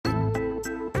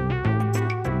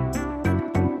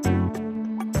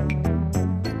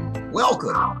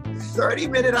Welcome,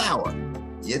 30-Minute Hour.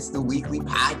 It's the weekly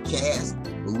podcast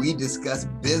where we discuss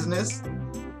business,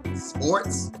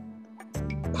 sports,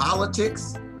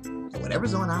 politics,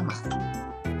 whatever's on our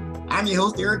mind. I'm your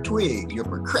host, Eric Twigg, your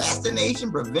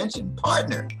procrastination prevention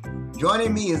partner.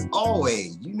 Joining me as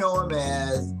always, you know him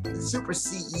as the super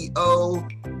CEO,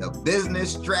 the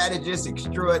business strategist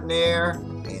extraordinaire,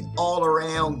 and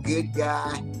all-around good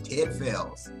guy, Ted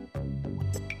Fells.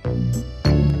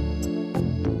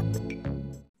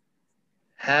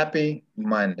 Happy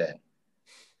Monday.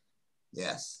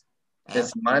 Yes.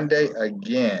 It's Monday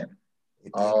again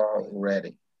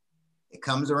already. It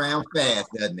comes around fast,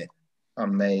 doesn't it?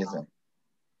 Amazing.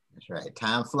 That's right.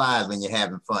 Time flies when you're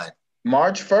having fun.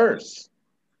 March 1st.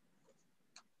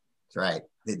 That's right.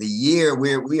 The year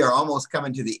we are almost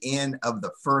coming to the end of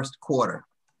the first quarter.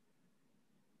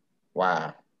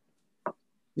 Wow. You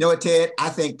know what, Ted? I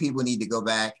think people need to go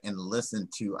back and listen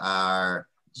to our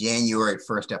January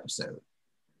 1st episode.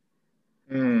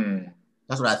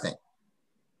 That's what I think.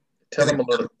 Tell them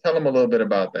a little bit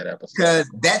about that episode. Because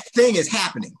that thing is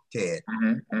happening, Ted.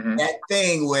 That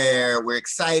thing where we're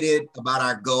excited about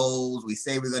our goals. We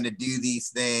say we're going to do these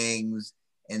things,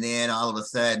 and then all of a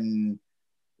sudden,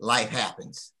 life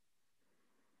happens.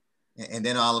 And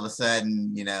then all of a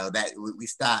sudden, you know, that we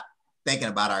stop thinking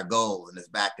about our goals, and it's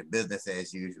back to business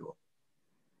as usual.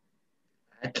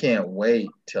 I can't wait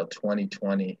till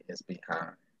 2020 is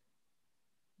behind.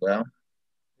 Well,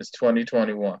 it's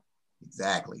 2021.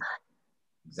 Exactly.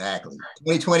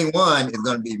 2021 is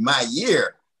going to be my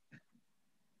year.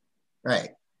 Right.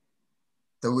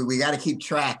 So we got to keep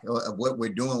track of what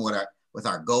we're doing with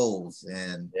our goals.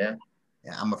 And yeah,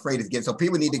 I'm afraid it's getting, so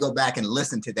people need to go back and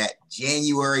listen to that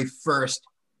January 1st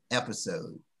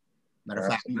episode. Matter of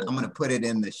fact, I'm going to put it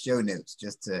in the show notes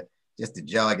just to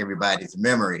jog everybody's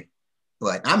memory.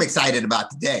 But I'm excited about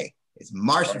today. It's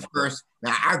March the 1st.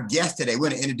 Now, our guest today, we're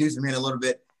going to introduce him in a little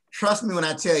bit. Trust me when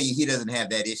I tell you, he doesn't have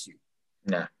that issue.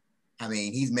 No. I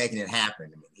mean, he's making it happen.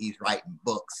 I mean, he's writing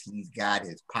books. He's got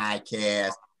his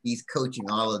podcast. He's coaching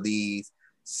all of these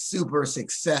super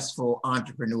successful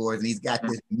entrepreneurs. And he's got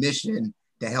this mission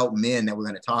to help men that we're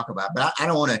going to talk about. But I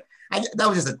don't want to, that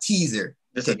was just a teaser.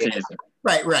 Just a teaser.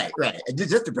 Right.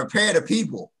 Just to prepare the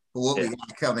people for what we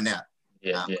got coming up.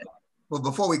 Yeah. Well,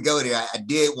 before we go there, I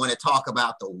did want to talk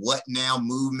about the What Now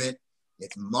movement.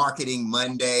 It's Marketing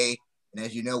Monday. And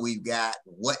as you know, we've got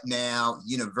What Now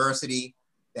University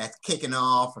that's kicking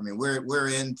off. I mean, we're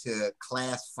into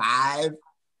class 5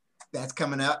 that's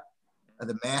coming up.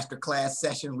 The master class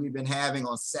session we've been having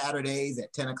on Saturdays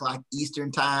at 10 o'clock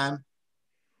Eastern time.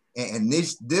 And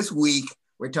this week,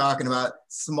 we're talking about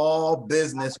small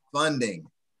business funding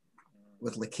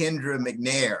with Lakendra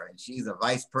McNair. And she's a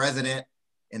vice president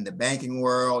in the banking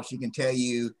world. She can tell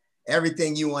you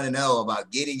everything you want to know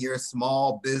about getting your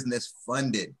small business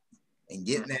funded and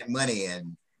getting that money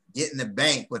and getting the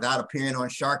bank without appearing on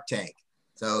Shark Tank.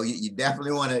 So you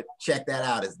definitely want to check that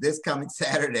out. It's this coming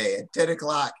Saturday at 10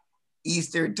 o'clock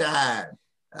Eastern time.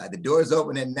 The doors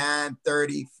open at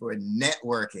 9:30 for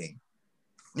networking.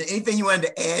 Anything you wanted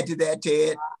to add to that,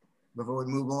 Ted, before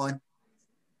we move on?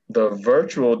 The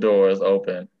virtual doors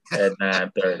open at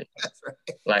 9:30. That's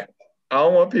right. Like, I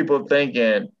don't want people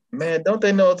thinking, man, don't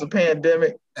they know it's a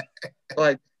pandemic?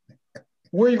 Like,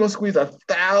 where are you going to squeeze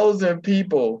 1,000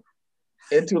 people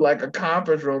into like a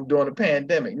conference room during a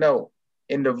pandemic? No,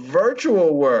 in the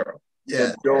virtual world,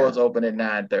 the doors open at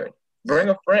 9:30. Bring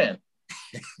a friend.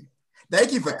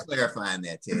 Thank you for clarifying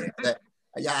that, Ted.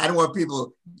 I don't want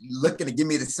people looking to give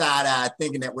me the side eye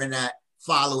thinking that we're not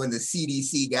following the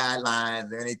CDC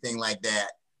guidelines or anything like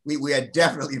that. We are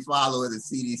definitely following the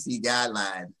CDC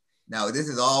guidelines. No, this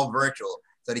is all virtual.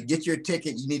 So to get your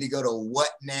ticket, you need to go to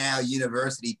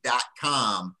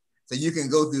whatnowuniversity.com so you can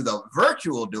go through the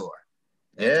virtual door.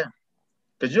 Yeah,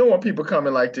 because you don't want people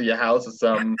coming like to your house or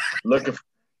something, looking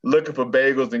for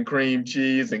bagels and cream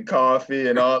cheese and coffee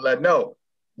and all that. No,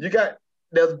 there's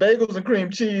bagels and cream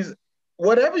cheese,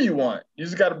 whatever you want. You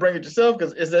just got to bring it yourself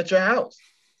because it's at your house.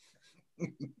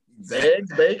 Exactly.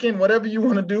 Eggs, bacon, whatever you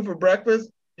want to do for breakfast.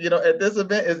 You know, at this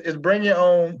event is bring your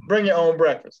own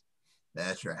breakfast.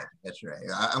 That's right.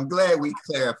 I'm glad we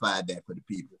clarified that for the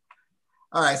people.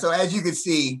 All right. So as you can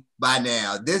see by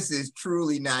now, this is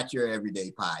truly not your everyday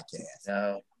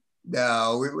podcast.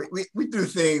 No, we do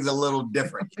things a little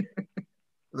different here.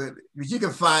 But you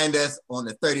can find us on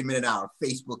the 30-Minute Hour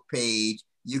Facebook page.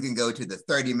 You can go to the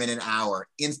 30-Minute Hour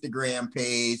Instagram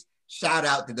page. Shout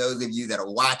out to those of you that are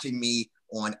watching me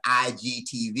on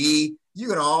IGTV. You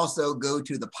can also go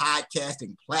to the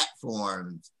podcasting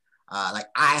platforms like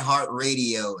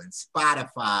iHeartRadio and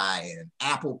Spotify and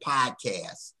Apple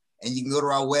Podcasts. And you can go to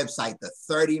our website,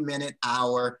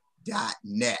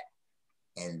 the30minutehour.net.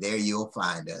 And there you'll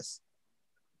find us.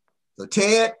 So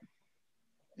Ted.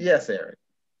 Yes, Eric.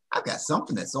 I've got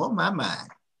something that's on my mind.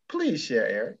 Please share,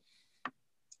 Eric.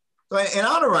 So in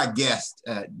honor of our guest,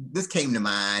 this came to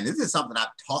mind. This is something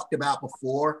I've talked about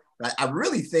before, but I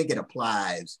really think it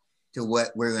applies to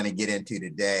what we're going to get into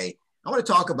today. I want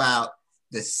to talk about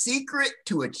the secret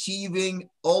to achieving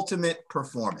ultimate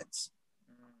performance.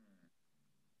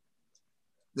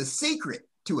 The secret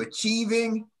to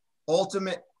achieving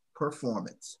ultimate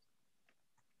performance.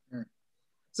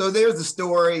 So there's the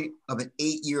story of an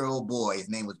 8-year-old boy. His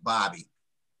name was Bobby,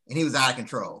 and he was out of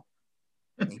control.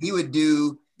 And he would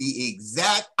do the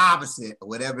exact opposite of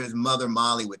whatever his mother,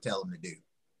 Molly, would tell him to do.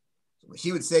 So when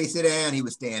she would say, sit down, he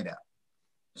would stand up.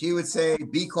 She would say,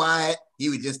 be quiet, he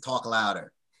would just talk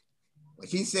louder. When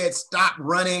she said, stop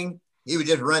running, he would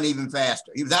just run even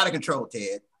faster. He was out of control,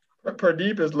 Ted.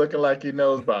 Pradeep is looking like he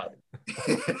knows Bobby.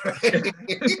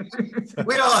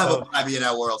 We all have a Bobby in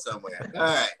our world somewhere. All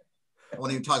right. I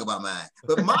won't even talk about mine.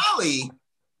 But Molly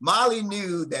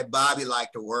knew that Bobby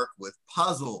liked to work with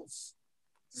puzzles.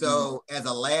 So as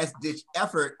a last-ditch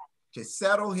effort to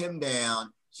settle him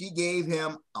down, she gave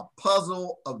him a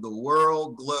puzzle of the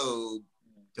world globe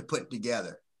to put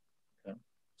together. Okay.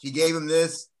 She gave him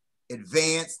this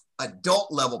advanced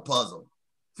adult level puzzle,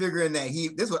 figuring that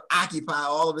this would occupy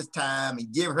all of his time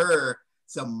and give her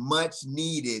some much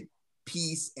needed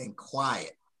peace and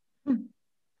quiet.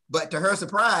 But to her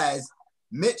surprise,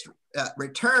 Mitch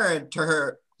returned to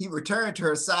her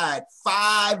side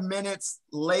 5 minutes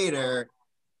later,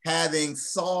 having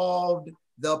solved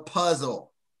the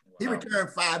puzzle. Wow. He returned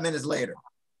 5 minutes later.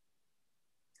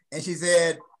 And she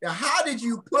said, now, how did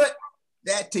you put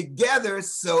that together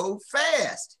so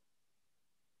fast?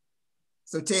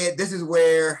 So Ted, this is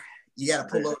where you got to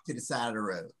pull over to the side of the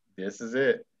road. This is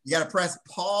it. You got to press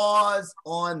pause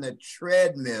on the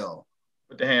treadmill.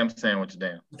 Put the ham sandwich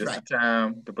down. This is the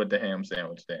time to put the ham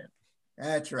sandwich down.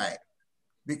 That's right.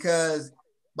 Because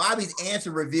Bobby's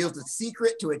answer reveals the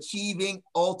secret to achieving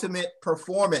ultimate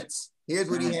performance. Here's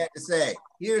what he had to say.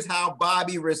 Here's how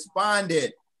Bobby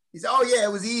responded. He said, oh yeah,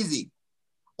 it was easy.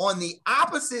 On the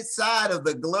opposite side of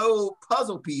the globe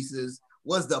puzzle pieces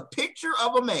was the picture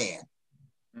of a man.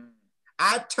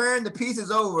 I turned the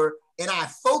pieces over and I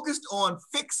focused on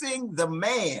fixing the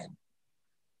man.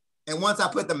 And once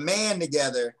I put the man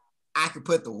together, I could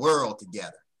put the world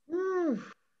together.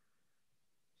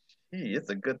 Gee, it's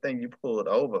a good thing you pulled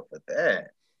over for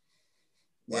that.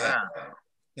 Yeah. Wow.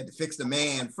 You had to fix the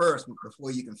man first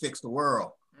before you can fix the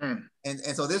world. And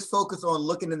so this focus on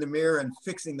looking in the mirror and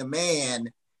fixing the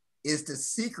man is the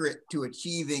secret to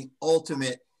achieving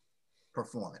ultimate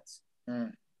performance.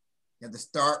 You have to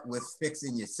start with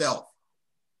fixing yourself.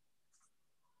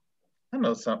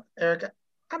 Eric,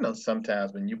 I know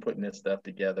sometimes when you putting this stuff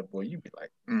together, boy, you be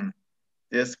like,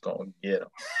 this gonna get him.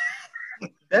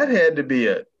 That had to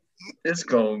be this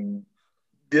gonna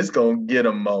get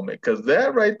him moment, because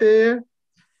that right there,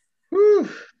 whew,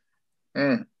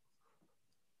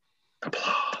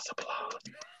 applause.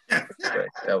 That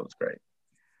was great.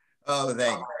 Oh,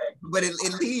 thank you. But it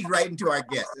leads right into our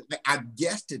guest. Our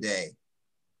guest today,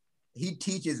 he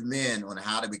teaches men on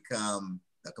how to become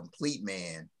a complete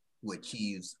man who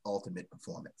achieves ultimate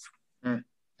performance.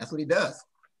 That's what he does.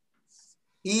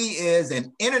 He is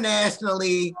an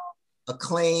internationally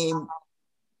acclaimed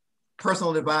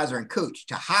personal advisor and coach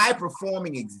to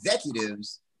high-performing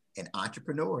executives and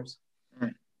entrepreneurs.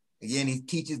 Again, he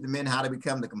teaches the men how to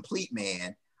become the complete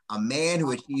man, a man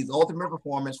who achieves ultimate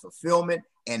performance, fulfillment,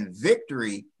 and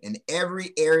victory in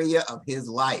every area of his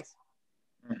life.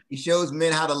 He shows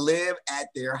men how to live at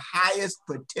their highest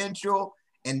potential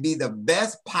and be the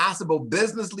best possible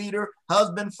business leader,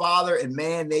 husband, father, and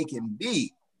man they can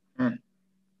be.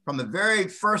 From the very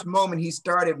first moment he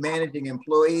started managing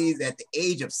employees at the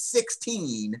age of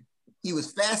 16, he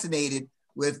was fascinated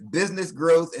with business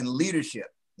growth and leadership.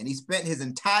 And he spent his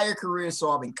entire career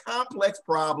solving complex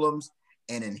problems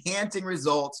and enhancing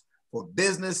results for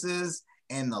businesses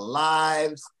and the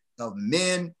lives of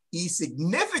men. He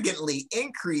significantly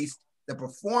increased the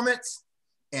performance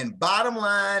and bottom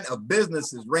line of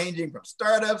businesses ranging from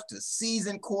startups to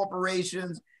seasoned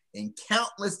corporations in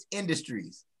countless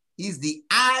industries. He's the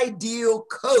ideal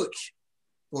coach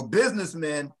for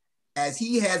businessmen, as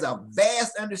he has a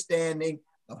vast understanding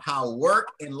of how work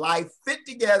and life fit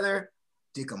together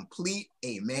to complete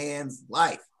a man's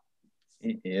life.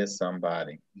 He is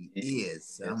somebody. He is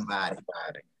somebody.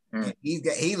 And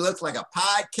he looks like a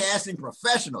podcasting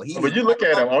professional. But you look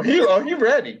at him. Oh, he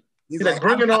ready. He's He's like,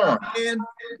 like, bring it on. man,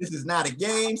 this is not a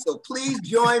game. So please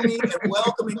join me and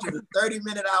welcome into the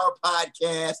 30-minute hour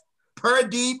podcast,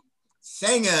 Pardeep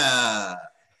Sangha.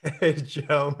 Hey,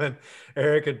 gentlemen,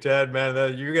 Eric and Ted,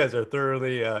 man, you guys are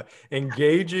thoroughly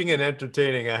engaging and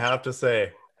entertaining, I have to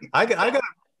say. I got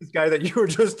this guy that you were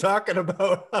just talking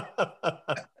about.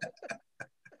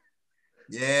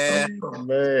 Yeah. Oh,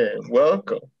 man,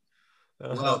 welcome.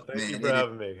 Well, thank you man, for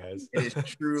having me, guys. It is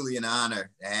truly an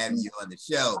honor to have you on the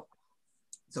show.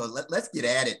 So let's get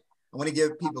at it. I want to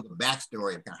give people the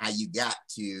backstory of how you got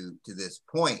to this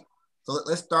point. So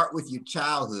let's start with your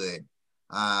childhood.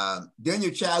 During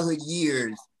your childhood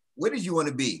years, what did you want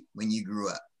to be when you grew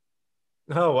up?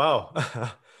 Oh, wow.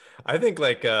 I think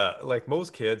like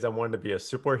most kids, I wanted to be a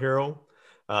superhero.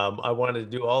 I wanted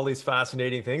to do all these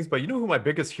fascinating things, but you know who my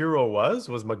biggest hero was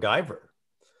MacGyver.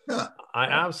 Huh. I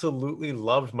absolutely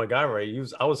loved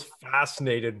MacGyver. I was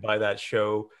fascinated by that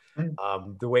show.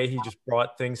 The way he just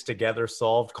brought things together,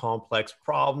 solved complex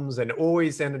problems, and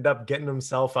always ended up getting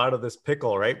himself out of this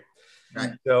pickle, right?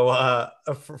 Right. So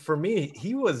for me,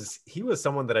 he was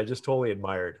someone that I just totally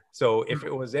admired. So if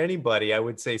it was anybody, I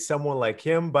would say someone like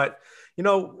him. But you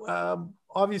know,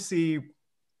 obviously,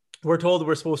 we're told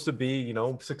we're supposed to be, you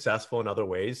know, successful in other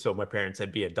ways. So my parents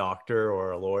said be a doctor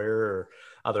or a lawyer or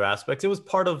other aspects. It was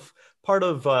part of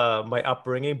my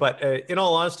upbringing. But in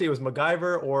all honesty, it was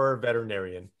MacGyver or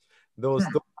veterinarian. Those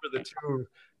were the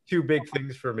two big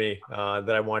things for me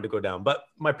that I wanted to go down. But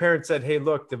my parents said, hey,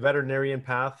 look, the veterinarian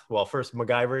path. Well, first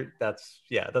MacGyver, that's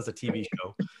a TV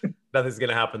show. Nothing's going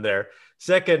to happen there.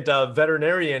 Second,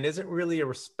 veterinarian isn't really a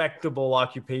respectable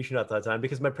occupation at that time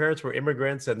because my parents were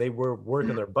immigrants and they were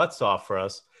working their butts off for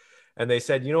us. And they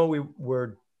said, you know,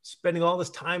 we're spending all this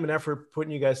time and effort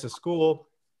putting you guys to school,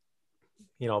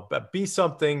 you know, but be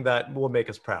something that will make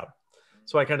us proud.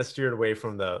 So I kind of steered away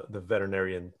from the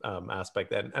veterinarian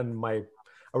aspect. And my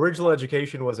original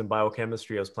education was in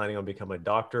biochemistry. I was planning on becoming a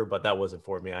doctor, but that wasn't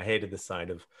for me. I hated the sight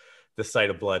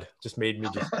of blood. Just made me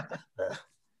just.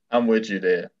 I'm with you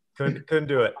there. Couldn't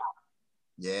do it.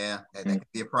 Yeah, that could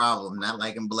be a problem. Not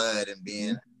liking blood and being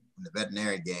in the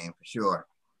veterinary game for sure.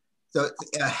 So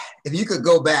if you could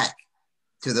go back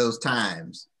to those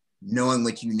times, knowing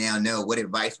what you now know, what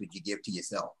advice would you give to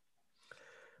yourself?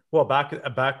 Well, back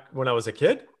when I was a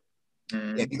kid.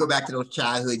 Yeah, if you go back to those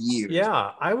childhood years.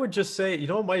 Yeah, I would just say, you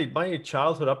know, my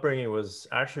childhood upbringing was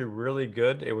actually really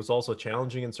good. It was also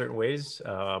challenging in certain ways.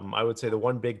 I would say the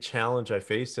one big challenge I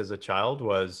faced as a child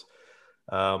was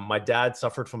my dad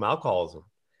suffered from alcoholism.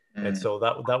 And so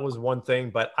that was one thing,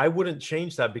 but I wouldn't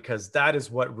change that because that is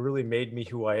what really made me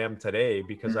who I am today,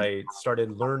 because I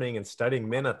started learning and studying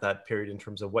men at that period in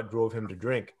terms of what drove him to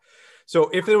drink. So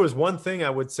if there was one thing I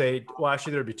would say, well,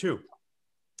 actually there'd be two.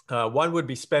 One would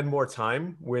be spend more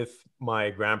time with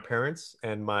my grandparents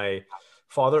and my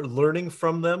father, learning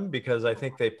from them, because I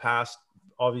think they passed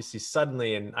obviously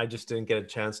suddenly and I just didn't get a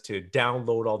chance to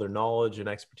download all their knowledge and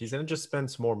expertise and just spend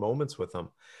some more moments with them.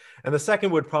 And the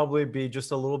second would probably be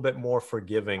just a little bit more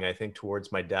forgiving, I think,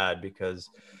 towards my dad, because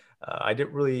I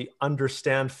didn't really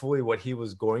understand fully what he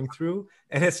was going through.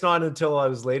 And it's not until I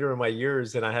was later in my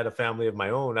years and I had a family of my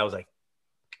own, I was like,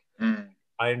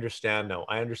 I understand now.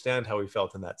 I understand how he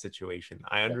felt in that situation.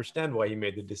 I understand why he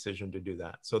made the decision to do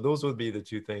that. So those would be the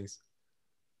two things.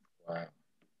 Wow.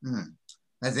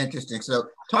 That's interesting. So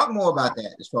talk more about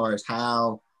that as far as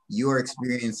how your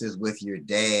experiences with your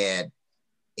dad,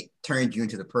 it turned you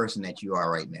into the person that you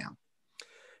are right now.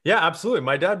 Yeah, absolutely.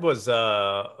 My dad was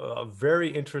a very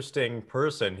interesting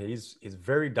person. He's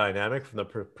very dynamic from the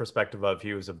perspective of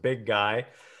he was a big guy.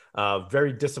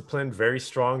 Very disciplined, very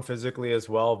strong physically as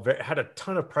well. Had a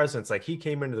ton of presence. Like he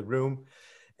came into the room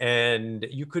and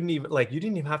you couldn't even, like, you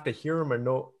didn't even have to hear him or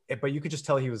know, but you could just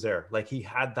tell he was there. Like he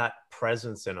had that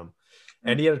presence in him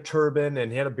and he had a turban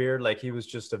and he had a beard. Like he was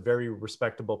just a very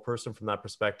respectable person from that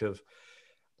perspective.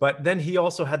 But then he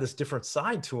also had this different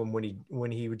side to him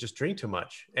when he would just drink too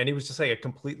much. And he was just like a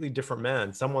completely different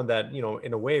man, someone that, you know,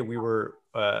 in a way we were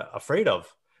afraid of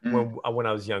when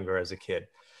I was younger as a kid.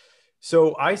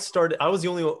 So I was the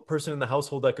only person in the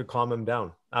household that could calm him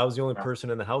down. I was the only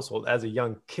person in the household as a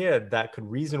young kid that could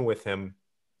reason with him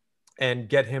and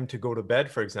get him to go to bed,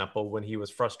 for example, when he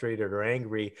was frustrated or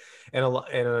angry.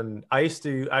 And I used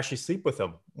to actually sleep with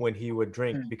him when he would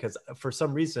drink because for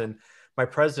some reason, my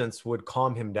presence would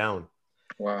calm him down.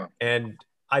 Wow. And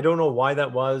I don't know why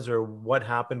that was or what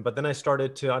happened, but then I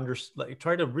started to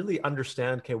try to really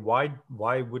understand, okay, why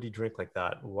would he drink like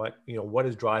that? What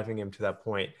is driving him to that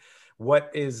point?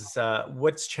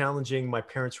 What's challenging my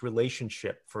parents'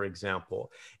 relationship, for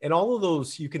example? And all of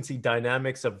those, you can see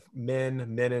dynamics of men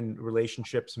in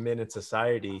relationships, men in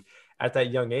society at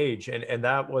that young age. And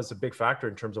that was a big factor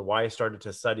in terms of why I started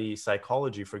to study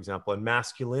psychology, for example, and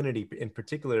masculinity, in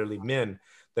particularly men,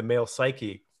 the male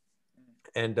psyche.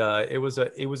 And it was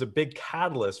a big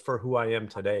catalyst for who I am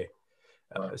today.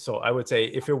 So I would say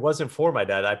if it wasn't for my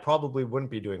dad, I probably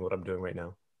wouldn't be doing what I'm doing right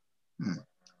now.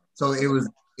 So it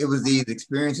was these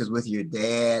experiences with your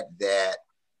dad that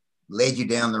led you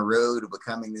down the road of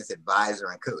becoming this advisor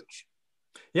and coach.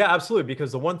 Yeah, absolutely.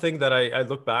 Because the one thing that I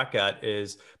look back at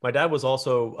is my dad was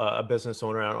also a business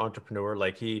owner and entrepreneur.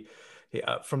 Like he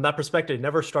from that perspective,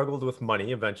 never struggled with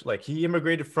money. Eventually, like he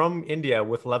immigrated from India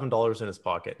with $11 in his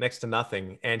pocket, next to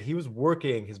nothing, and he was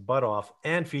working his butt off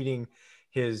and feeding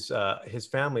his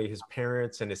family, his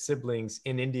parents, and his siblings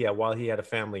in India while he had a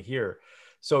family here.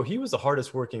 So he was the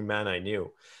hardest working man I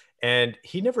knew, and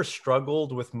he never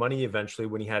struggled with money. Eventually,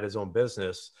 when he had his own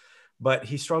business, but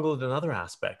he struggled in other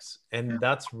aspects, and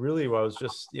that's really what I was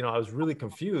just, I was really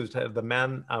confused. A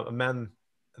man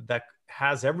that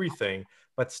has everything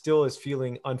but still is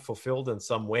feeling unfulfilled in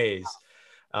some ways.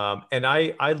 And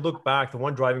I look back, the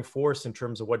one driving force in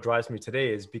terms of what drives me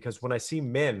today is because when I see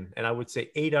men, and I would say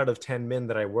 8 out of 10 men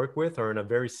that I work with are in a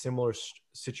very similar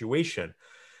situation,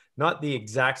 not the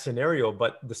exact scenario,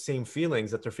 but the same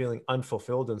feelings, that they're feeling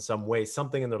unfulfilled in some way,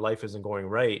 something in their life isn't going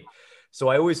right. So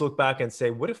I always look back and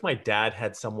say, what if my dad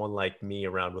had someone like me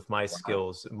around with my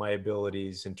skills, my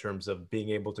abilities in terms of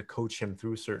being able to coach him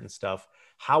through certain stuff?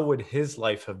 How would his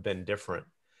life have been different?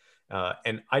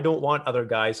 And I don't want other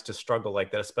guys to struggle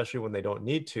like that, especially when they don't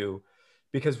need to,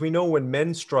 because we know when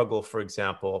men struggle, for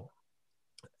example,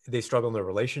 they struggle in their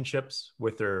relationships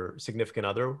with their significant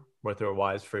other, with their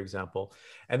wives, for example,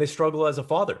 and they struggle as a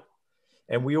father.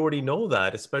 And we already know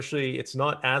that, especially it's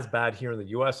not as bad here in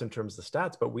the US in terms of the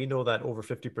stats, but we know that over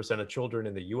 50% of children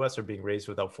in the US are being raised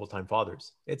without full-time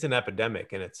fathers. It's an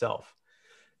epidemic in itself.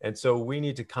 And so we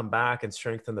need to come back and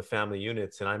strengthen the family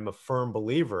units. And I'm a firm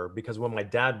believer, because when my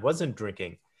dad wasn't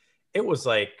drinking, it was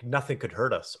like nothing could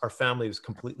hurt us. Our family was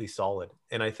completely solid.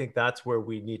 And I think that's where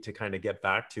we need to kind of get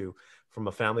back to from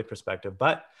a family perspective.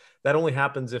 But that only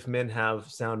happens if men have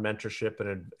sound mentorship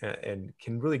and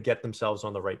can really get themselves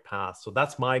on the right path. So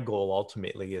that's my goal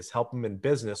ultimately, is help them in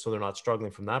business so they're not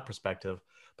struggling from that perspective,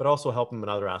 but also help them in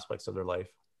other aspects of their life.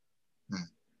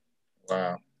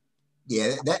 Wow.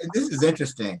 Yeah, this is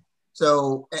interesting.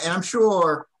 So, and I'm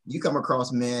sure you come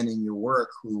across men in your work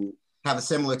who have a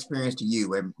similar experience to you,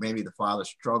 where maybe the father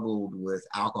struggled with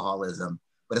alcoholism,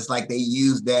 but it's like they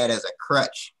use that as a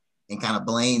crutch and kind of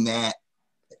blame that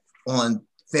on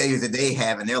failures that they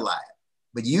have in their life.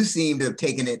 But you seem to have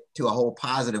taken it to a whole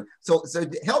positive. So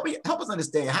help us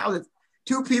understand how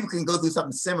two people can go through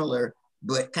something similar,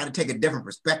 but kind of take a different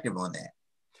perspective on that.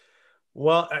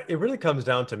 Well, it really comes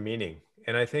down to meaning.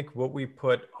 And I think what we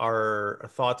put our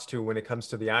thoughts to when it comes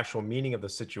to the actual meaning of the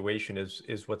situation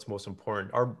is what's most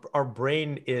important. Our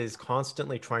brain is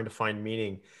constantly trying to find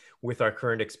meaning with our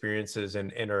current experiences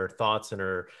and our thoughts and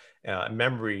our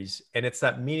memories. And it's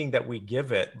that meaning that we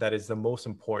give it that is the most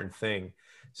important thing.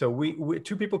 So we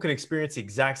two people can experience the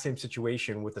exact same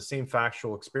situation with the same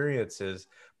factual experiences,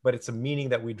 but it's a meaning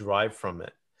that we derive from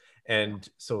it. And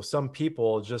so some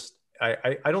people just,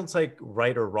 I don't say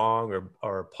right or wrong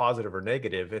or positive or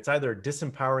negative. It's either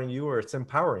disempowering you or it's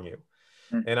empowering you.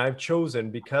 And I've chosen,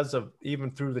 because of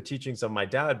even through the teachings of my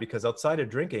dad, because outside of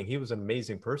drinking, he was an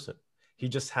amazing person. He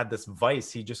just had this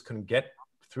vice he just couldn't get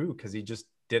through because he just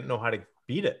didn't know how to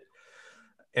beat it.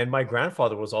 And my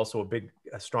grandfather was also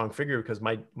a strong figure, because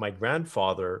my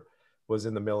grandfather was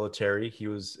in the military. He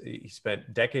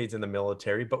spent decades in the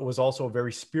military, but was also a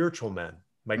very spiritual man.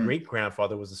 My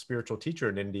great-grandfather was a spiritual teacher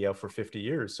in India for 50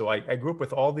 years. So I grew up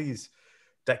with all these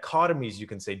dichotomies, you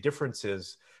can say,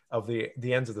 differences of the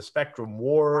ends of the spectrum,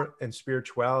 war and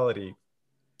spirituality.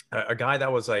 A guy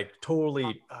that was like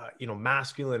totally,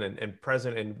 masculine and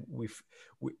present. And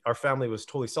our family was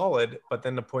totally solid. But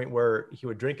then the point where he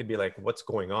would drink and be like, what's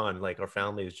going on? Like, our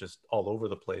family is just all over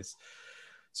the place.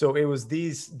 So it was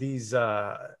these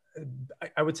I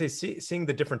would say, seeing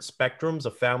the different spectrums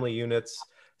of family units,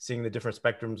 seeing the different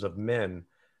spectrums of men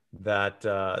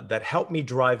that helped me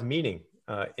drive meaning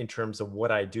in terms of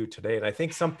what I do today. And I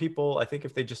think some people,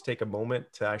 if they just take a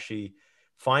moment to actually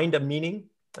find a meaning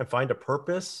and find a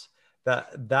purpose,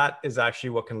 that is actually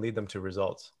what can lead them to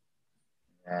results.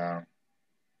 Wow.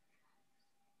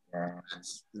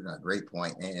 That's a great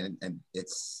point. And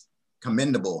it's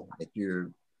commendable that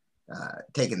you're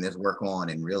taking this work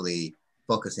on and really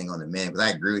focusing on the man, because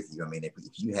I agree with you. I mean, if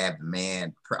you have the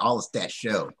man, all the stats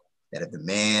show that if the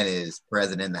man is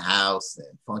present in the house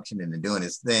and functioning and doing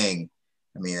his thing,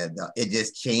 I mean, it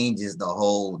just changes the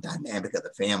whole dynamic of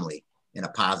the family in a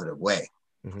positive way.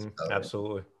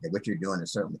 Absolutely. What you're doing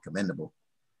is certainly commendable.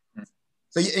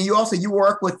 So you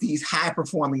work with these high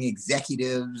performing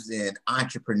executives and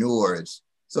entrepreneurs.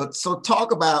 So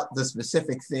talk about the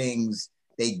specific things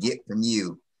they get from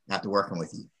you after working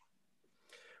with you.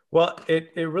 Well,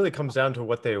 it really comes down to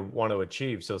what they want to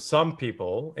achieve. So some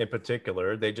people in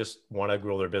particular, they just want to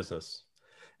grow their business.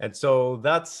 And so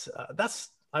that's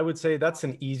I would say that's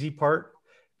an easy part,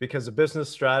 because the business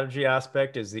strategy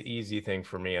aspect is the easy thing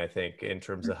for me, I think, in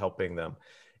terms of helping them.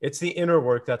 It's the inner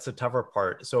work that's the tougher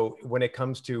part. So when it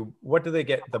comes to what do they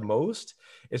get the most,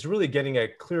 it's really getting a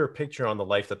clearer picture on the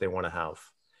life that they want to have.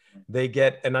 They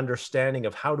get an understanding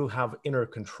of how to have inner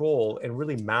control and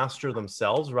really master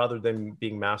themselves rather than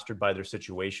being mastered by their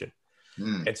situation.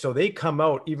 And so they come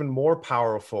out even more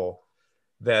powerful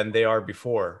than they are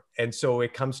before. And so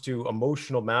it comes to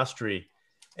emotional mastery,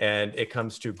 and it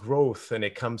comes to growth, and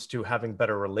it comes to having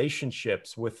better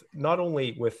relationships with not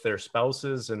only with their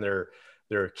spouses and their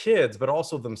kids, but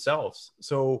also themselves.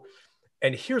 So,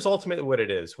 and here's ultimately what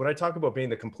it is. When I talk about being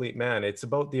the complete man, it's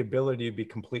about the ability to be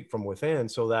complete from within,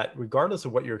 so that regardless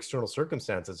of what your external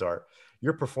circumstances are,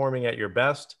 you're performing at your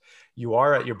best, you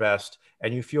are at your best,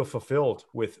 and you feel fulfilled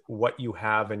with what you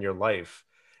have in your life.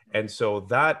 And so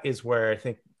that is where I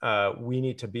think we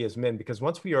need to be as men, because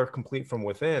once we are complete from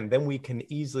within, then we can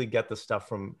easily get the stuff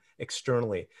from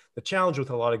externally. The challenge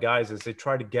with a lot of guys is they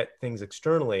try to get things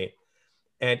externally,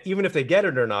 and even if they get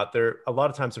it or not, a lot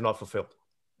of times they're not fulfilled.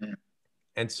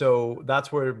 And so that's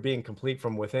where being complete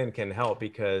from within can help,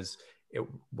 because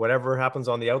whatever happens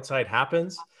on the outside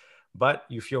happens, but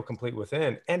you feel complete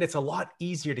within. And it's a lot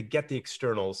easier to get the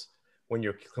externals when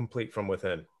you're complete from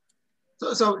within.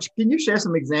 So can you share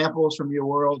some examples from your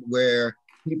world where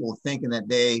people thinking that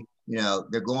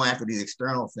they're going after these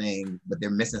external things, but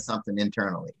they're missing something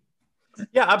internally?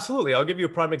 Yeah, absolutely. I'll give you a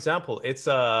prime example. It's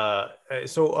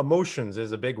so emotions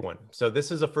is a big one. So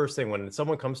this is the first thing when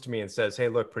someone comes to me and says, "Hey,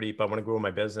 look, Pradeep, I want to grow my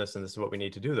business, and this is what we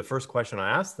need to do." The first question I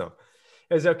ask them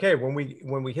is, "Okay, when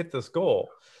we hit this goal,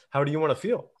 how do you want to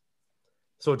feel?"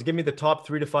 So to give me the top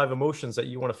 3 to 5 emotions that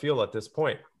you want to feel at this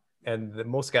point. And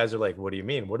most guys are like, "What do you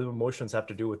mean? What do emotions have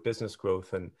to do with business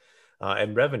growth and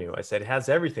revenue?" I said, "It has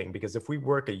everything, because if we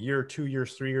work a year, 2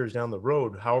 years, 3 years down the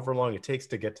road, however long it takes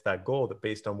to get to that goal, that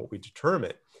based on what we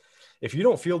determine, if you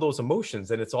don't feel those emotions,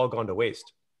 then it's all gone to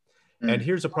waste." And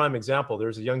here's a prime example.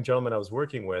 There's a young gentleman I was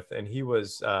working with, and he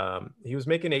was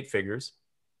making 8 figures,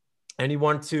 and he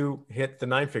wanted to hit the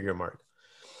 9-figure mark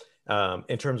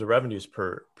in terms of revenues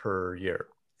per year.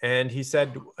 And he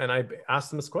said, and I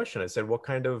asked him this question. I said, "What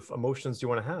kind of emotions do you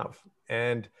want to have?"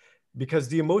 And because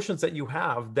the emotions that you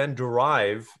have then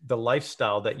derive the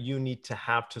lifestyle that you need to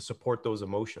have to support those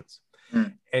emotions.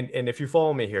 And if you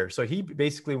follow me here, so he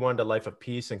basically wanted a life of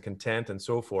peace and content and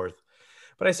so forth.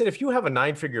 But I said, if you have a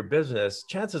 9-figure business,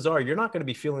 chances are you're not going to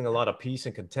be feeling a lot of peace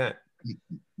and content.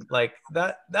 Like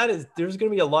there's going to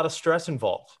be a lot of stress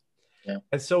involved. Yeah.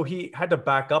 And so he had to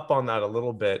back up on that a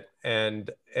little bit and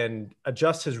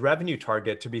adjust his revenue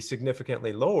target to be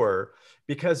significantly lower,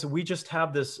 because we just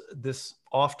have this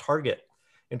off target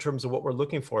in terms of what we're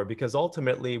looking for, because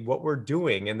ultimately what we're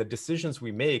doing and the decisions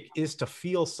we make is to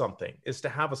feel something, is to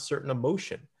have a certain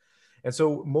emotion. And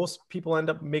so most people end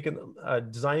up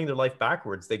designing their life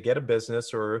backwards. They get a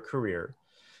business or a career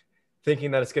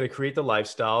thinking that it's going to create the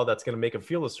lifestyle that's going to make them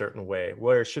feel a certain way,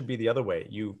 where it should be the other way.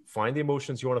 You find the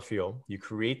emotions you want to feel, you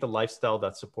create the lifestyle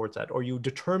that supports that, or you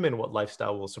determine what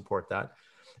lifestyle will support that.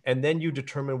 And then you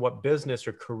determine what business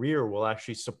or career will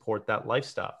actually support that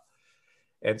lifestyle.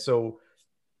 And so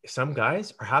some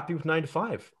guys are happy with 9 to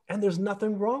 5, and there's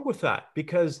nothing wrong with that,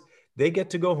 because they get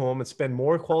to go home and spend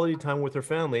more quality time with their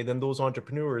family than those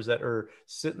entrepreneurs that are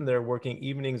sitting there working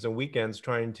evenings and weekends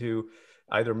trying to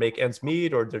either make ends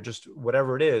meet, or they're just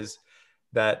whatever it is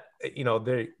that,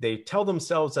 they tell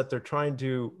themselves that they're trying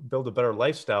to build a better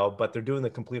lifestyle, but they're doing the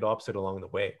complete opposite along the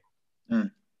way.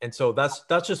 And so that's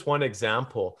just one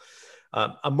example.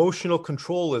 Emotional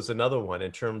control is another one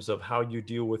in terms of how you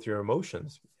deal with your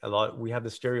emotions. We have the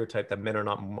stereotype that men are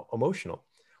not emotional.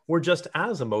 We're just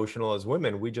as emotional as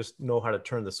women. We just know how to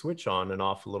turn the switch on and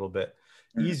off a little bit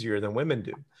easier than women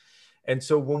do. And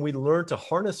so when we learn to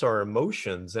harness our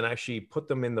emotions and actually put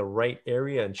them in the right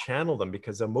area and channel them,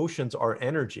 because emotions are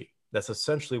energy, that's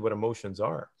essentially what emotions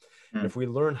are. And if we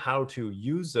learn how to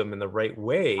use them in the right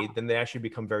way, then they actually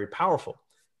become very powerful.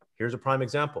 Here's a prime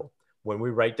example. When we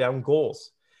write down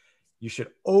goals, you should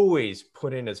always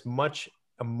put in as much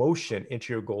emotion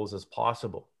into your goals as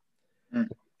possible.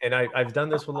 And I've done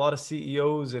this with a lot of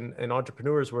CEOs and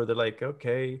entrepreneurs where they're like,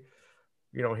 "Okay,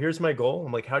 here's my goal."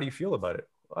 I'm like, "How do you feel about it?"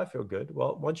 "Well, I feel good."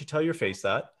 "Well, why don't you tell your face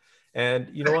that? And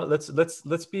you know what?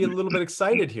 Let's be a little bit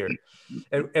excited here.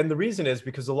 And the reason is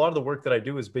because a lot of the work that I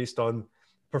do is based on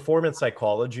performance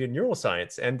psychology and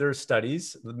neuroscience. And there's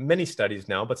studies, many studies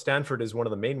now, but Stanford is one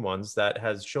of the main ones that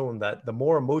has shown that the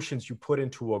more emotions you put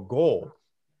into a goal,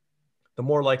 the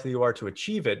more likely you are to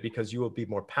achieve it, because you will be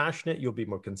more passionate, you'll be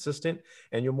more consistent,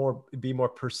 and you'll be more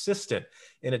persistent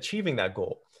in achieving that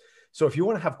goal. So if you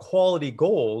want to have quality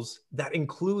goals, that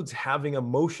includes having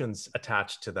emotions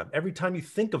attached to them. Every time you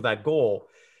think of that goal,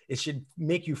 it should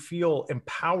make you feel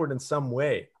empowered in some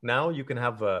way. Now you can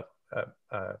have a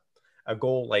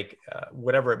goal like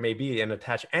whatever it may be and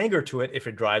attach anger to it if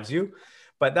it drives you,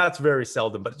 but that's very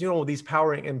seldom. But you know, these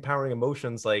empowering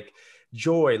emotions like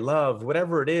joy, love,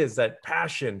 whatever it is, that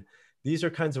passion, these are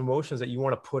kinds of emotions that you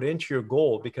want to put into your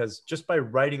goal, because just by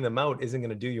writing them out isn't going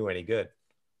to do you any good.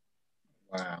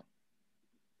 Wow.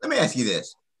 Let me ask you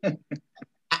this.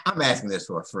 I'm asking this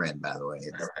for a friend, by the way.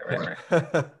 Right.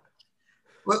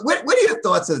 What are your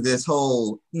thoughts of this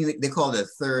whole, they call it a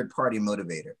third-party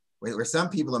motivator, where some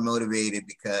people are motivated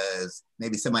because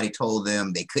maybe somebody told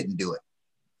them they couldn't do it.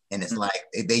 And it's like,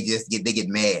 they get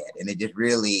mad, and it just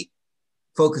really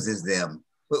focuses them.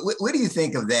 But what do you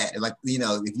think of that? Like,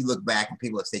 if you look back and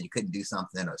people have said you couldn't do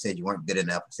something, or said you weren't good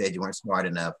enough, or said you weren't smart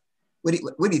enough, what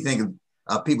do you think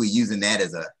of people using that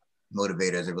as a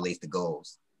motivator as it relates to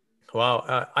goals?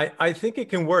 Wow. I think it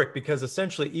can work, because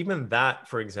essentially even that,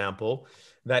 for example,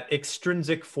 that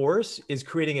extrinsic force is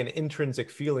creating an intrinsic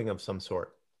feeling of some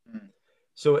sort.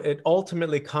 So it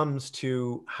ultimately comes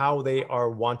to how they are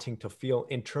wanting to feel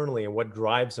internally and what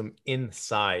drives them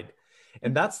inside.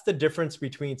 And that's the difference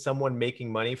between someone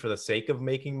making money for the sake of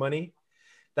making money.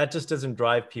 That just doesn't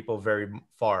drive people very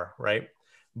far, right?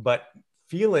 But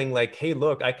feeling like, hey,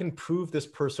 look, I can prove this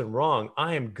person wrong,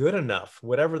 I am good enough,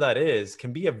 whatever that is,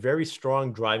 can be a very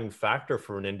strong driving factor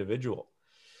for an individual.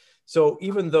 So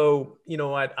even though,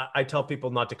 I tell people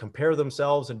not to compare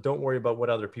themselves and don't worry about what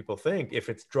other people think. If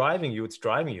it's driving you, it's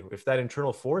driving you. If that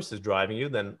internal force is driving you,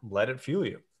 then let it fuel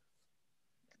you.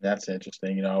 That's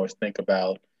interesting. I always think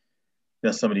about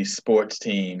some of these sports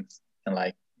teams, and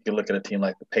like you look at a team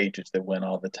like the Patriots that win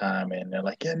all the time, and they're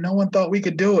like, yeah, no one thought we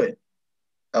could do it.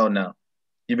 Oh no,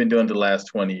 you've been doing it the last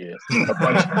 20 years. A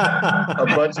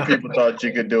bunch of people thought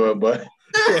you could do it, but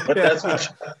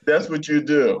that's what you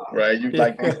do, right? You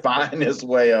find this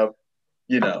way of,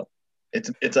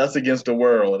 it's us against the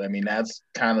world. I mean, that's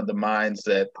kind of the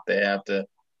mindset that they have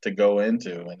to go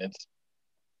into, and it's,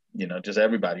 just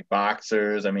everybody,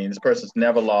 boxers. I mean, this person's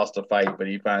never lost a fight, but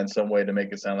he finds some way to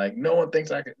make it sound like no one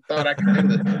thought I could do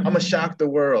this. I'm gonna shock the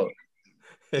world.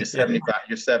 You're 75.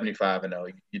 You're 75 and 0.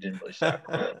 You didn't really shock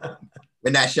the world.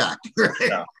 We're not shocked.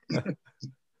 No.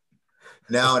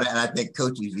 No, and I think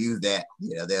coaches use that.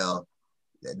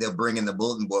 They'll bring in the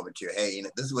bulletin board with you. Hey,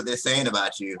 this is what they're saying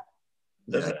about you.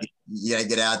 You gotta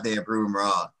get out there and prove them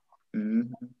wrong.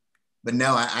 Mm-hmm. But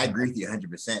no, I agree with you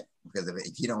 100%, because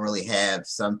if you don't really have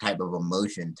some type of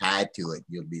emotion tied to it,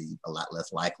 you'll be a lot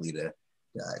less likely to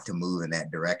move in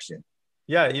that direction.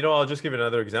 Yeah, I'll just give you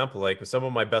another example. Like some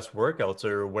of my best workouts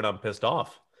are when I'm pissed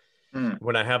off,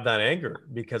 when I have that anger,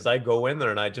 because I go in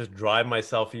there and I just drive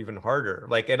myself even harder.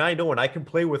 And I know, and I can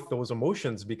play with those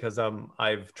emotions because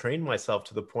I've trained myself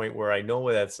to the point where I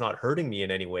know that it's not hurting me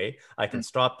in any way. I can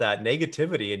stop that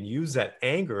negativity and use that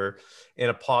anger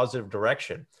in a positive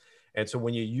direction. And so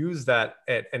when you use that,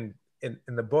 and in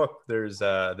the book, there's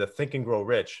the Think and Grow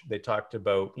Rich. They talked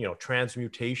about,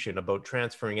 transmutation, about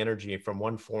transferring energy from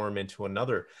one form into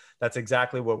another. That's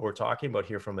exactly what we're talking about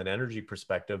here from an energy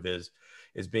perspective, is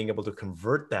being able to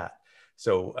convert that.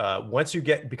 So once you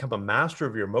become a master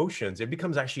of your emotions, it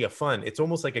becomes actually it's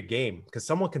almost like a game, because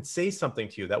someone can say something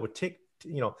to you that would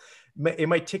it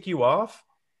might tick you off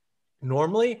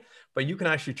normally, but you can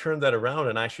actually turn that around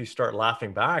and actually start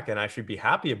laughing back and actually be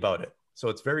happy about it. So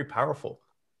it's very powerful.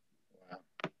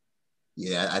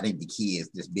 Yeah, I think the key is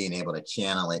just being able to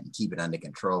channel it and keep it under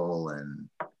control, and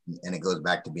it goes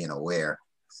back to being aware.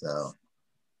 So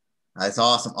that's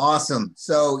awesome. Awesome.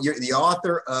 So you're the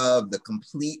author of The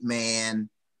Complete Man,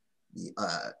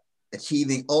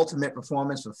 Achieving Ultimate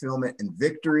Performance, Fulfillment, and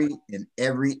Victory in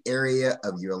Every Area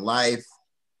of Your Life.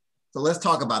 So let's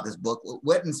talk about this book.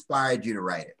 What inspired you to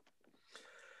write it?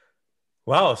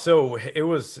 Wow. So it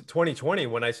was 2020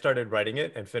 when I started writing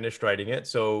it and finished writing it.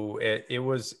 So it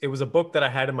was a book that I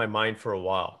had in my mind for a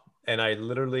while. And I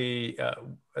literally,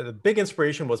 the big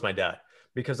inspiration was my dad,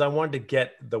 because I wanted to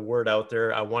get the word out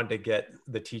there. I wanted to get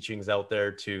the teachings out there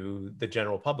to the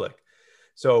general public.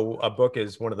 So a book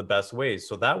is one of the best ways.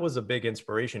 So that was a big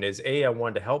inspiration, is A, I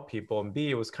wanted to help people, and B,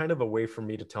 it was kind of a way for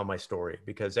me to tell my story,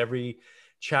 because every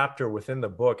chapter within the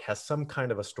book has some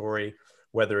kind of a story,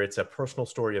 whether it's a personal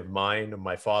story of mine,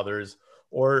 my father's,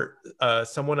 or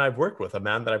someone I've worked with, a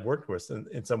man that I've worked with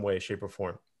in some way, shape, or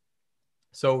form.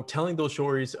 So telling those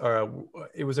stories,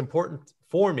 it was important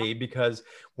for me because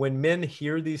when men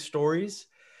hear these stories,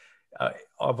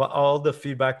 of all the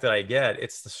feedback that I get,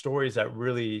 it's the stories that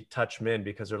really touch men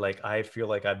because they're like, I feel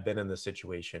like I've been in this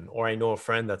situation, or I know a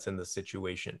friend that's in this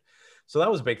situation. So that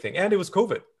was a big thing. And it was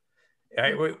COVID.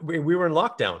 We were in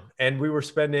lockdown and we were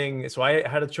spending, so I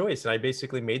had a choice, and I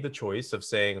basically made the choice of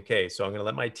saying, okay, so I'm going to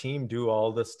let my team do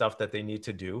all the stuff that they need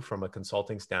to do from a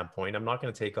consulting standpoint. I'm not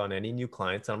going to take on any new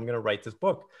clients. I'm going to write this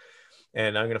book,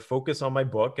 and I'm going to focus on my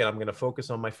book, and I'm going to focus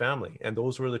on my family. And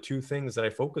those were the two things that I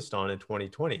focused on in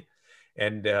 2020.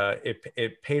 And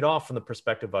it paid off from the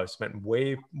perspective I spent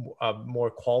way more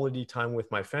quality time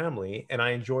with my family, and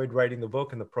I enjoyed writing the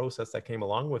book and the process that came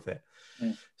along with it.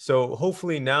 So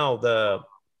hopefully now the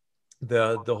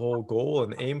whole goal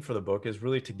and aim for the book is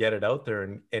really to get it out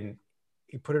there and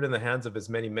put it in the hands of as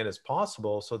many men as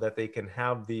possible so that they can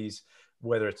have these,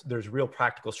 whether there's real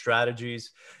practical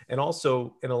strategies, and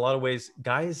also in a lot of ways,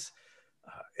 guys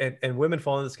and women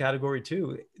fall in this category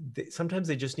too. Sometimes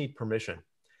they just need permission.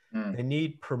 They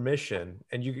need permission.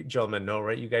 And you gentlemen know,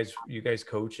 right? You guys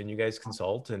coach and you guys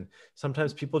consult. And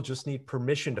sometimes people just need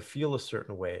permission to feel a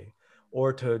certain way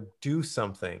or to do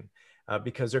something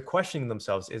because they're questioning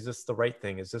themselves. Is this the right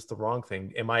thing? Is this the wrong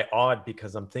thing? Am I odd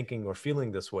because I'm thinking or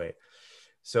feeling this way?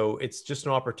 So it's just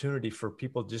an opportunity for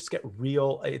people to just get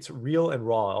real. It's real and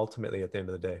raw ultimately at the end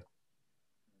of the day.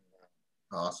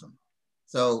 Awesome.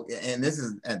 So, and this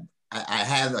is, I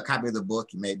have a copy of the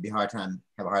book. You may be have a hard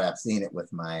time seeing it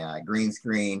with my green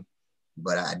screen,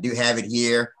 but I do have it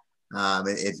here.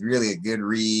 It's really a good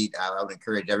read. I would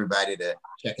encourage everybody to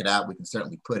check it out. We can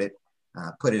certainly put it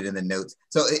in the notes.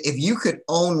 So if you could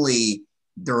only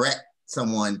direct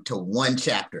someone to one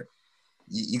chapter,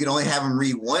 you could only have them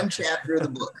read one chapter of the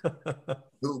book.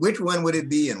 Which one would it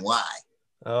be and why?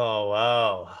 Oh,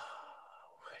 wow.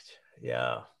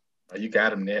 Yeah. You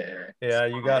got him there. Yeah,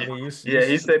 you got me.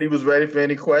 He said he was ready for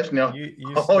any question.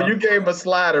 You gave him a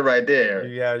slider right there.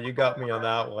 Yeah, you got me on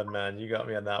that one, man. You got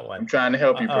me on that one. I'm trying to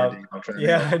help you,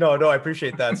 Pradeep. I know. No, I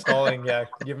appreciate that. Stalling. Yeah,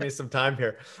 give me some time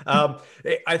here.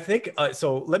 I think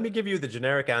so. Let me give you the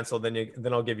generic answer,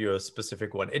 then I'll give you a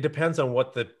specific one. It depends on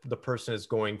what the person is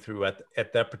going through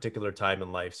at that particular time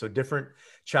in life. So different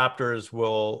chapters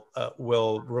will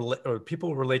relate, or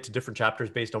people relate to different chapters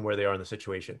based on where they are in the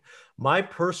situation. My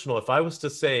personal, if I was to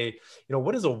say,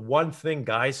 what is the one thing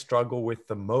guys struggle with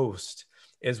the most,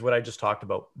 is what I just talked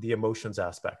about, the emotions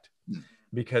aspect.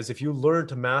 Because if you learn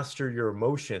to master your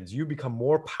emotions, you become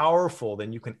more powerful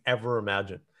than you can ever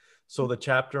imagine. So the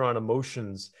chapter on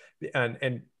emotions,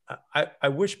 and I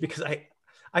wish, because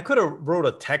I could have wrote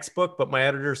a textbook, but my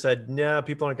editor said, nah,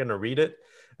 people aren't going to read it.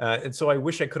 And so I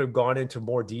wish I could have gone into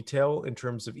more detail in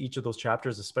terms of each of those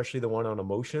chapters, especially the one on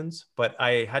emotions. But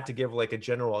I had to give like a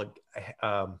general,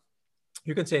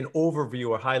 you can say an overview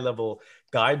or high level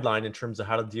guideline in terms of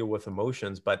how to deal with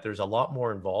emotions, but there's a lot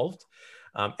more involved.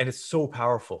 And it's so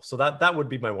powerful. So that would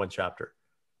be my one chapter.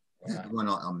 Going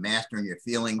on mastering your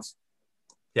feelings.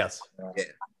 Yes. Yeah.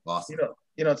 Awesome.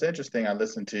 It's interesting. I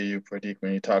listen to you, Pradeep,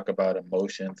 when you talk about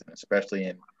emotions, and especially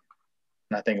when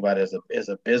I think about it as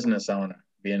a business owner,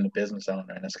 being a business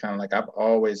owner. And it's kind of like, I've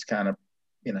always kind of,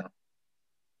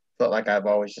 felt like I've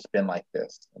always just been like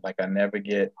this. Like I never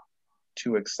get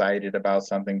too excited about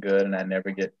something good, and I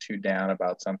never get too down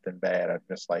about something bad. I'm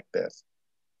just like this.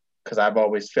 Because I've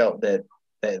always felt that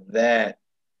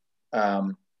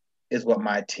is what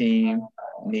my team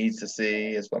needs to see,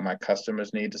 is what my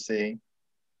customers need to see.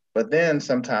 But then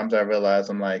sometimes I realize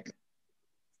I'm like,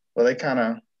 well, they kind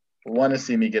of want to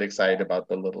see me get excited about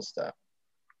the little stuff,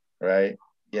 right?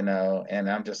 And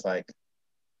I'm just like,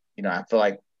 I feel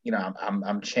like,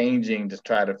 I'm changing to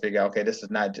try to figure out, okay, this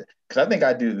is not just, because I think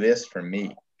I do this for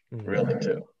me, really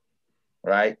too,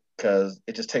 right? Because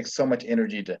it just takes so much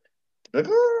energy to like,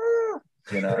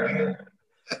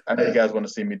 I know you guys want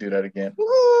to see me do that again.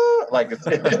 Like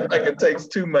it takes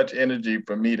too much energy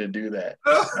for me to do that.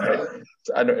 Right?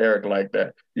 So I know Eric like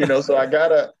that. So I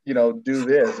gotta, do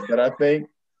this. But I think,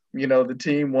 the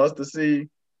team wants to see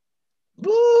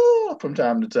from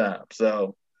time to time.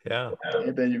 So yeah.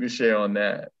 Anything you can share on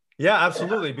that? Yeah,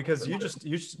 absolutely. Because you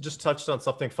just touched on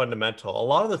something fundamental. A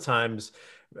lot of the times,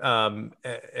 and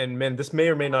man, this may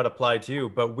or may not apply to you,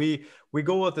 but we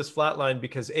go with this flat line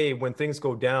because when things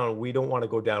go down, we don't want to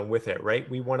go down with it, right?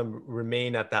 We want to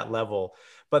remain at that level.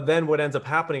 But then what ends up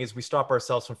happening is we stop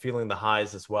ourselves from feeling the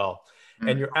highs as well.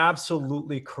 And you're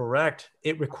absolutely correct.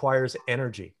 It requires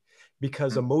energy.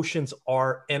 because emotions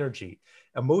are energy.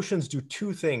 Emotions do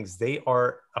two things. They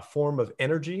are a form of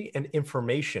energy and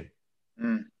information.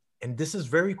 And this is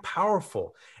very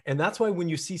powerful. And that's why when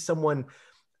you see someone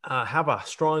have a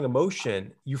strong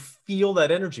emotion, you feel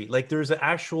that energy. Like there's an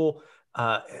actual,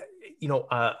 an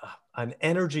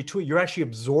energy to it. You're actually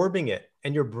absorbing it,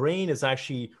 and your brain is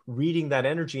actually reading that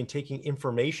energy and taking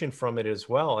information from it as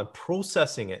well, and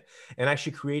processing it, and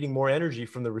actually creating more energy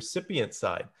from the recipient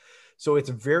side. So it's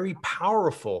very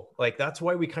powerful. Like that's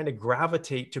why we kind of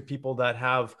gravitate to people that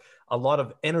have a lot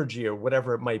of energy or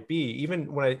whatever it might be.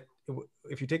 Even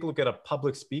if you take a look at a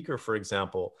public speaker, for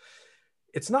example,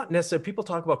 it's not necessarily, people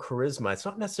talk about charisma. It's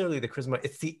not necessarily the charisma.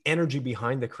 It's the energy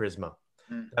behind the charisma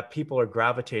that people are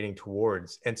gravitating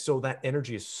towards. And so that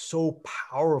energy is so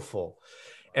powerful.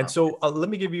 And so let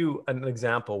me give you an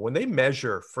example. When they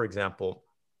measure, for example,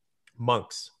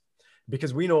 monks,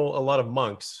 because we know a lot of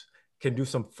monks can do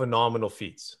some phenomenal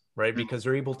feats, right? Because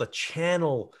they're able to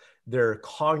channel their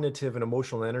cognitive and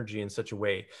emotional energy in such a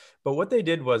way. But what they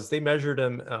did was they measured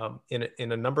them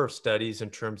in a number of studies in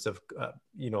terms of,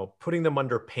 putting them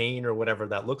under pain or whatever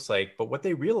that looks like. But what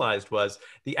they realized was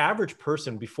the average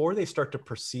person, before they start to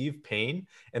perceive pain,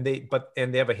 and they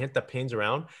have a hint that pain's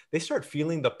around, they start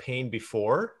feeling the pain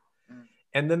before.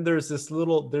 And then there's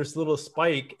little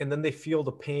spike, and then they feel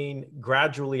the pain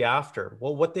gradually after.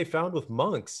 Well, what they found with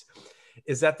monks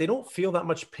is that they don't feel that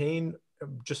much pain.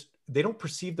 They don't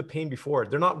perceive the pain before.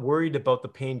 They're not worried about the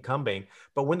pain coming,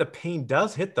 but when the pain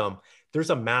does hit them,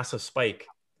 there's a massive spike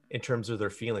in terms of their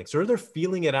feelings. So they're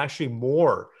feeling it actually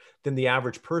more than the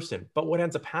average person. But what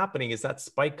ends up happening is that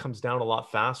spike comes down a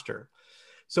lot faster.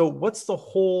 So what's the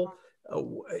whole,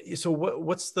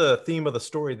 what's the theme of the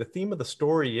story? The theme of the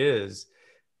story is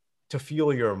to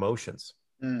feel your emotions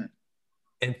and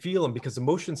feel them, because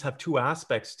emotions have two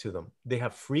aspects to them. They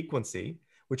have frequency,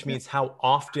 which means how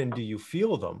often do you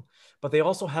feel them, but they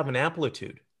also have an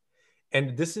amplitude.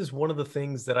 And this is one of the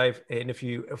things that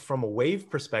from a wave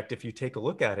perspective, you take a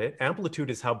look at it, amplitude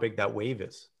is how big that wave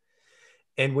is.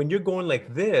 And when you're going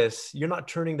like this, you're not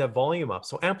turning that volume up.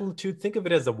 So amplitude, think of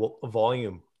it as a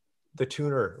volume, the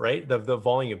tuner, right? The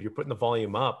volume, you're putting the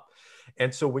volume up.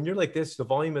 And so when you're like this, the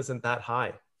volume isn't that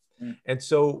high. And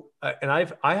so,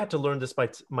 I had to learn this by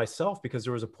myself, because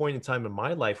there was a point in time in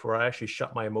my life where I actually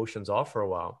shut my emotions off for a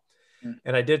while,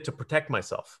 and I did to protect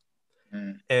myself.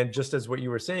 And just as what you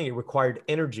were saying, it required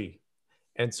energy.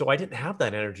 And so I didn't have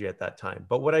that energy at that time.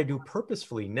 But what I do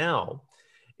purposefully now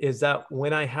is that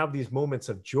when I have these moments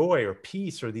of joy or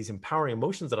peace or these empowering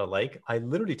emotions that I like, I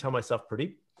literally tell myself,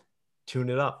 Pradeep,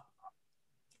 tune it up,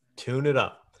 tune it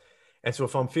up. And so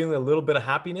if I'm feeling a little bit of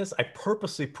happiness, I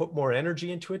purposely put more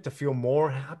energy into it to feel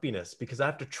more happiness, because I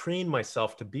have to train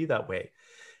myself to be that way.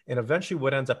 And eventually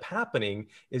what ends up happening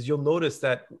is you'll notice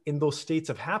that in those states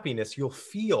of happiness, you'll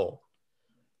feel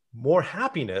more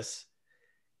happiness.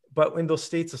 But in those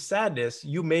states of sadness,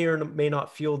 you may or may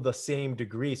not feel the same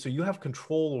degree. So you have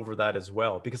control over that as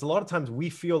well. Because a lot of times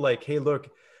we feel like, hey, look,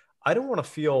 I don't want to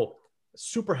feel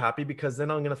super happy, because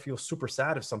then I'm going to feel super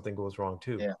sad if something goes wrong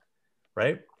too. Yeah.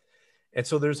 Right? And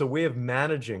so there's a way of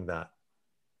managing that.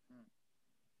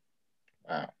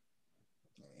 Wow.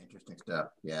 Interesting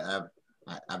stuff. Yeah,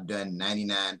 I've done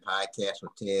 99 podcasts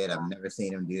with Ted. I've never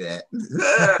seen him do that.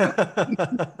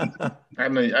 I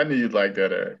knew you'd like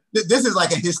that, Eric. This is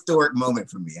like a historic moment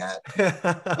for me.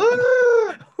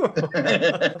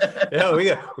 Yeah, we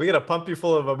got to pump you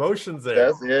full of emotions there.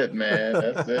 That's it, man.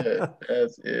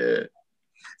 That's it.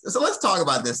 So let's talk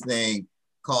about this thing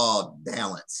called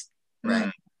balance,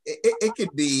 right? It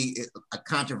could be a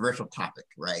controversial topic,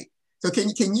 right? So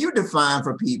can you define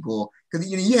for people,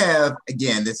 because you have,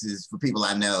 again, this is for people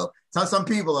I know, some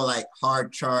people are like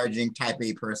hard charging type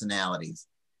A personalities.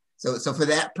 So for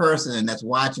that person that's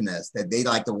watching us, that they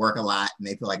like to work a lot and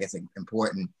they feel like it's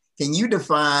important, can you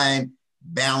define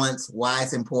balance, why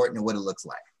it's important, and what it looks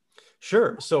like?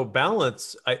 Sure. So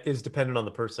balance is dependent on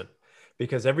the person,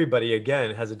 because everybody,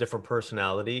 again, has a different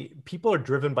personality. People are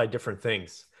driven by different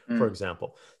things. For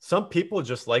example, some people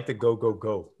just like to go, go,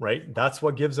 go, right? That's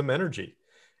what gives them energy.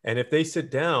 And if they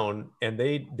sit down and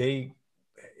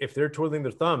if they're twiddling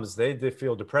their thumbs, they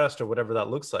feel depressed or whatever that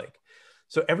looks like.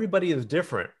 So everybody is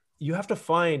different. You have to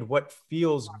find what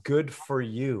feels good for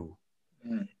you.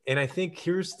 And I think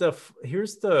here's the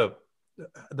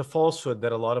falsehood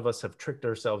that a lot of us have tricked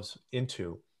ourselves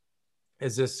into,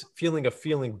 is this feeling of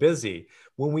feeling busy,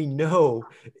 when we know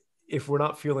if we're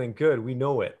not feeling good, we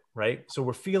know it. Right?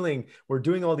 So we're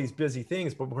doing all these busy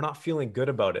things, but we're not feeling good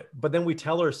about it. But then we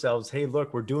tell ourselves, hey,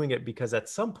 look, we're doing it because at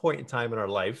some point in time in our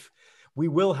life, we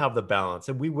will have the balance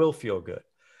and we will feel good.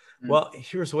 Well,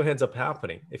 here's what ends up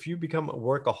happening. If you become a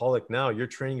workaholic now, you're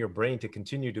training your brain to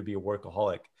continue to be a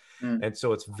workaholic. And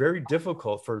so it's very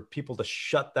difficult for people to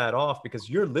shut that off because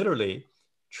you're literally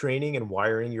training and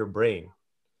wiring your brain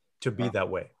to be that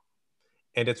way.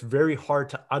 And it's very hard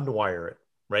to unwire it,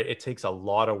 right? It takes a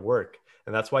lot of work.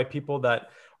 And that's why people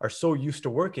that are so used to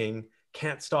working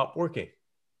can't stop working.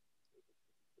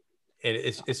 And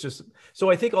it's just,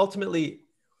 so I think ultimately,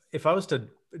 if I was to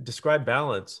describe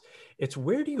balance, it's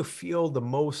where do you feel the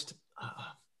most,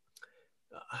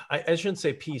 I shouldn't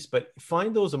say peace, but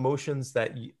find those emotions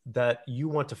that you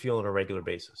want to feel on a regular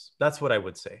basis. That's what I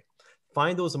would say.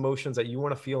 Find those emotions that you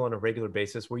want to feel on a regular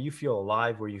basis, where you feel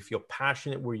alive, where you feel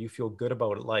passionate, where you feel good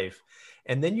about life.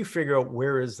 And then you figure out,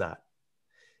 where is that?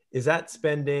 Is that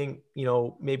spending,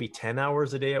 maybe 10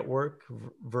 hours a day at work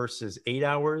versus 8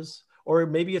 hours? Or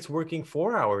maybe it's working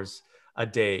 4 hours a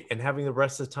day and having the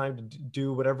rest of the time to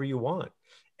do whatever you want.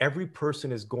 Every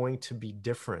person is going to be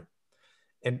different.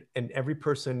 And every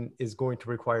person is going to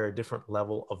require a different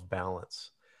level of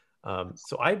balance.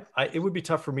 So it would be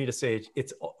tough for me to say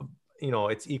it's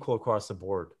equal across the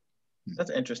board.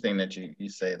 That's interesting that you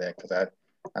say that, because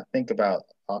I think about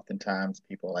oftentimes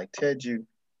people like, Ted,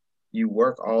 you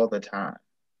work all the time,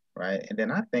 right? And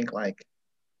then I think like,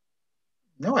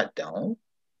 no, I don't,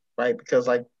 right? Because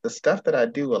like the stuff that I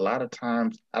do, a lot of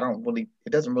times it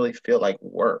doesn't really feel like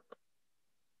work.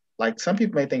 Like some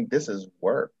people may think this is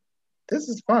work. This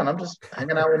is fun. I'm just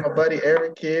hanging out with my buddy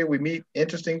Eric here. We meet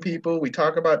interesting people. We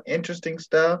talk about interesting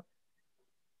stuff.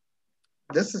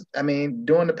 During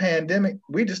the pandemic,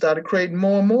 we just started creating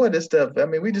more and more of this stuff.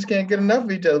 We just can't get enough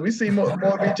of each other. We see more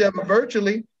of each other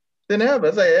virtually than ever.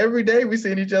 It's like every day we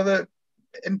seeing each other,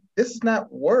 and this is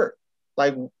not work.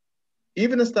 Like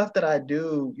even the stuff that I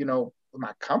do, with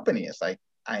my company, it's like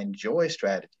I enjoy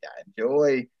strategy. I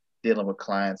enjoy dealing with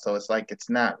clients. So it's like it's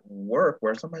not work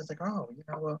where somebody's like, oh,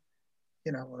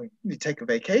 you need to take a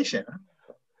vacation.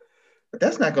 But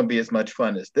that's not going to be as much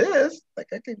fun as this. Like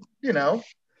I could, you know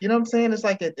what I'm saying? It's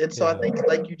like so I think,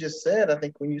 like you just said, I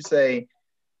think when you say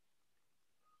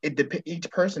each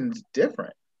person's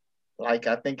different. Like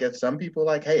I think if some people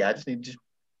like, hey, I just need to,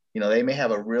 they may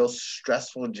have a real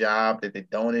stressful job that they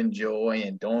don't enjoy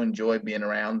and don't enjoy being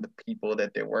around the people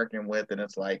that they're working with, and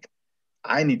it's like,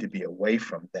 I need to be away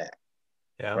from that.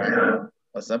 Yeah. Right.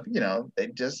 Or something,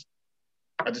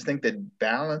 I just think that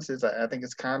balance is, I think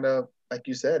it's kind of like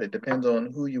you said, it depends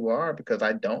on who you are, because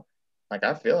I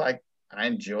feel like I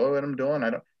enjoy what I'm doing.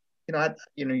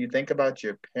 You think about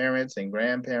your parents and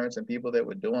grandparents and people that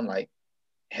were doing like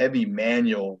heavy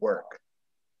manual work.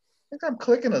 I think I'm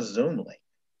clicking a Zoom link.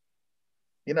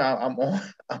 I'm on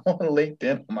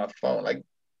LinkedIn on my phone. Like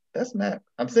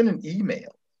I'm sending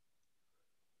emails.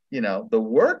 The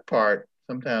work part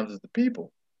sometimes is the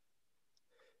people.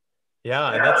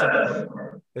 Yeah,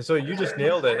 and so you just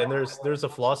nailed it. And there's a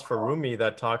philosopher, Rumi,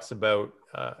 that talks about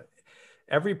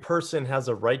every person has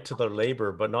a right to their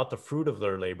labor, but not the fruit of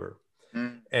their labor.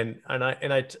 And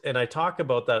I talk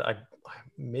about that.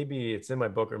 Maybe it's in my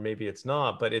book or maybe it's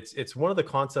not, but it's one of the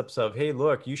concepts of, hey,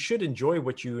 look, you should enjoy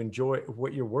what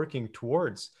you're working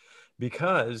towards,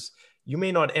 because you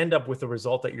may not end up with the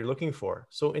result that you're looking for.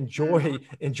 So enjoy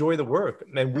the work.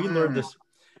 And we learned this.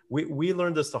 We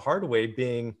learned this the hard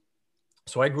way.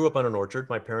 So I grew up on an orchard.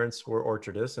 My parents were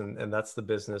orchardists, and that's the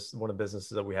business. One of the businesses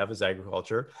that we have is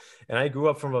agriculture. And I grew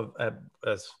up from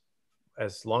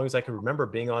as long as I can remember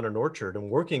being on an orchard and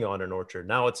working on an orchard.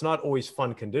 Now, it's not always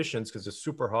fun conditions because it's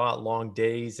super hot, long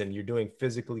days, and you're doing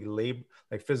physical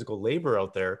labor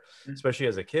out there, especially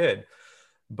as a kid.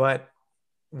 But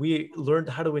we learned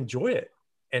how to enjoy it.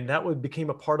 And that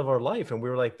became a part of our life. And we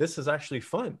were like, this is actually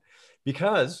fun,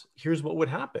 because here's what would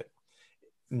happen.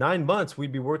 9 months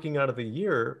we'd be working out of the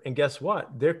year, and guess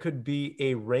what? There could be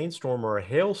a rainstorm or a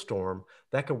hailstorm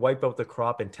that could wipe out the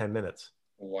crop in 10 minutes.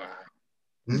 Wow.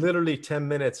 Literally 10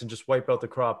 minutes and just wipe out the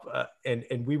crop.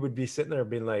 And we would be sitting there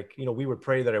being like, we would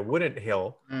pray that it wouldn't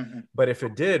hail. But if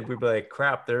it did, we'd be like,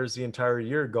 crap, there's the entire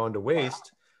year gone to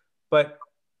waste. But,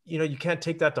 you can't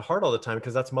take that to heart all the time,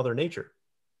 because that's Mother Nature.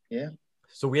 Yeah.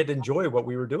 So we had to enjoy what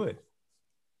we were doing.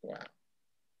 Wow.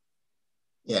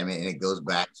 Yeah, and it goes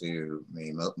back to,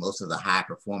 most of the high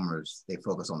performers, they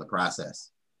focus on the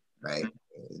process, right?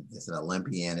 It's an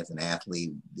Olympian, it's an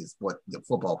athlete, the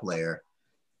football player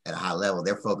at a high level,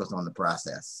 they're focused on the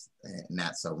process and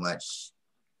not so much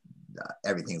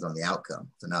everything's on the outcome.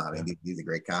 So no, these are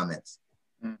great comments.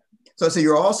 So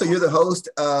you're the host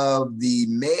of the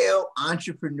Male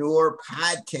Entrepreneur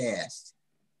Podcast.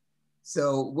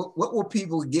 So what will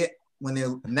people get when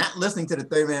they're not listening to the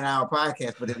 30-minute hour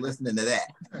podcast, but they're listening to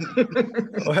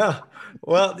that?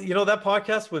 Well, you know, that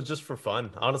podcast was just for fun.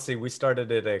 Honestly, we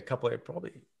started it a couple of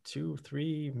probably 2,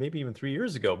 3, maybe even 3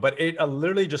 years ago, but I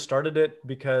literally just started it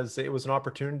because it was an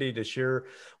opportunity to share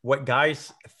what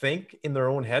guys think in their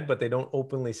own head, but they don't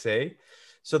openly say.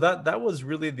 So that was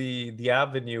really the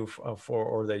avenue for,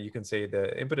 or that you can say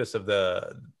the impetus of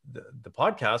the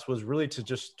podcast was really to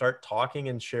just start talking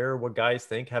and share what guys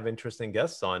think, have interesting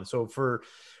guests on. So for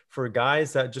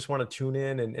guys that just want to tune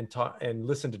in and talk and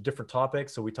listen to different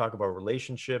topics. So we talk about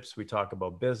relationships, we talk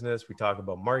about business, we talk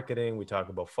about marketing, we talk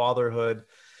about fatherhood,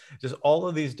 just all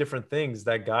of these different things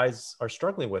that guys are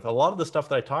struggling with. A lot of the stuff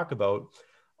that I talk about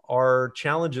are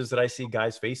challenges that I see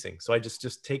guys facing. So I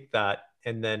just take that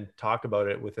and then talk about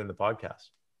it within the podcast.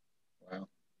 Wow.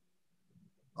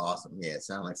 Awesome. Yeah, it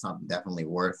sounds like something definitely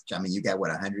worth. I mean, you got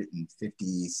what,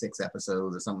 156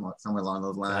 episodes or something, somewhere along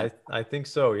those lines? I think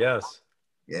so, yes.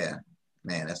 Yeah,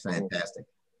 man, that's fantastic.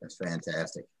 That's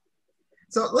fantastic.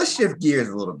 So let's shift gears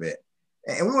a little bit.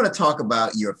 And we want to talk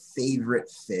about your favorite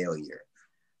failure.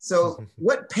 So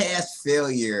what past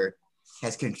failure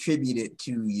has contributed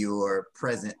to your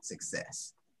present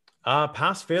success?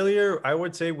 Past failure, I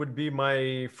would say, would be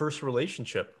my first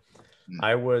relationship.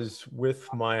 I was with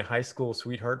my high school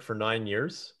sweetheart for 9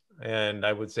 years. And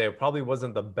I would say I probably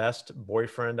wasn't the best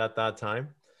boyfriend at that time.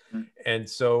 And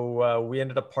so we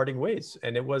ended up parting ways,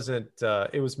 and it wasn't,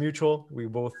 it was mutual. We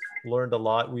both learned a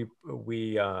lot. We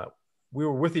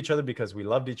were with each other because we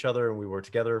loved each other, and we were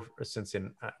together since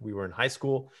we were in high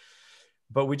school,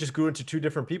 but we just grew into two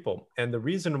different people. And the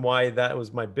reason why that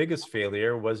was my biggest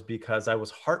failure was because I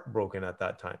was heartbroken at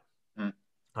that time.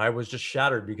 I was just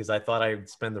shattered because I thought I would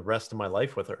spend the rest of my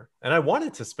life with her. And I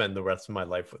wanted to spend the rest of my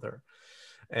life with her.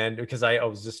 And because I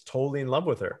was just totally in love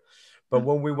with her. But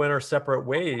when we went our separate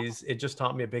ways, it just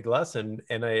taught me a big lesson.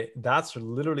 And that's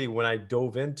literally when I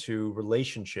dove into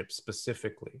relationships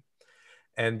specifically,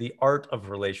 and the art of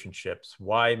relationships,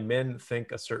 why men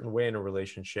think a certain way in a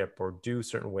relationship or do a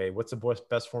certain way. What's the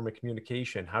best form of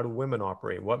communication? How do women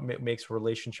operate? What makes a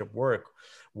relationship work?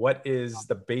 What is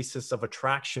the basis of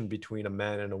attraction between a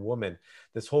man and a woman?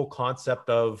 This whole concept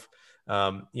of,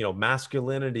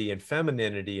 masculinity and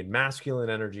femininity, and masculine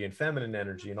energy and feminine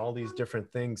energy, and all these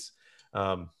different things.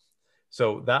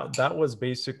 So that was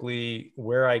basically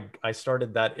where I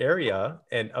started that area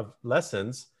and of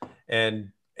lessons,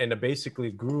 and I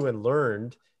basically grew and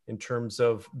learned in terms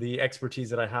of the expertise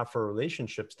that I have for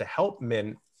relationships to help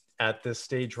men at this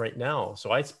stage right now.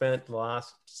 So I spent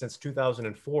since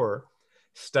 2004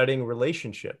 studying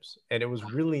relationships, and it was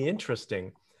really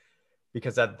interesting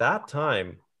because at that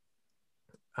time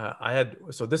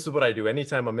so this is what I do.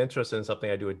 Anytime I'm interested in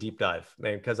something, I do a deep dive,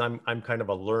 because I'm kind of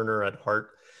a learner at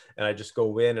heart, and I just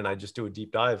go in and I just do a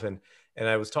deep dive. And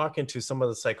I was talking to some of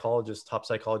the top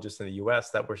psychologists in the US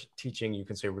that were teaching, you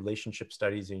can say, relationship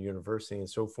studies in university and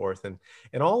so forth. And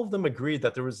all of them agreed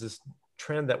that there was this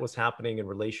trend that was happening in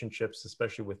relationships,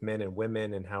 especially with men and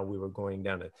women, and how we were going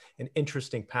down an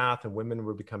interesting path, and women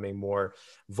were becoming more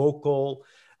vocal.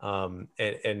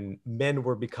 And men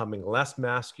were becoming less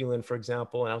masculine, for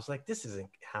example. And I was like, this isn't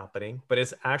happening. But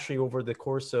it's actually over the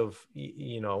course of,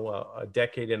 a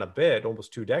decade and a bit,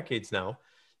 almost 2 decades now,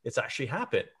 it's actually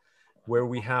happened, where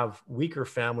we have weaker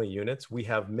family units. We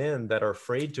have men that are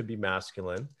afraid to be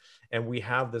masculine, and we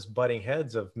have this butting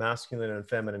heads of masculine and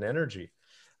feminine energy,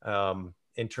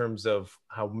 in terms of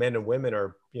how men and women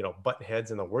are, butting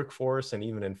heads in the workforce and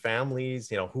even in families,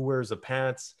 who wears the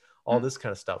pants, all this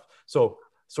kind of stuff. So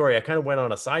sorry, I kind of went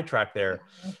on a sidetrack there,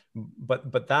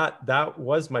 but that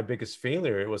was my biggest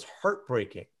failure. It was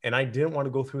heartbreaking, and I didn't want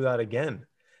to go through that again.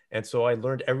 And so I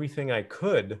learned everything I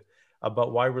could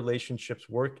about why relationships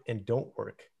work and don't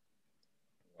work.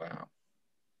 Wow.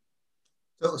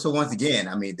 So once again,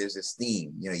 I mean, there's this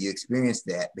theme, you experienced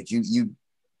that, but you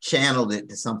channeled it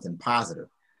to something positive.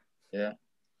 Yeah.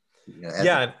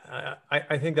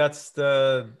 I think that's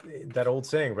that old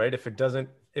saying, right? If it doesn't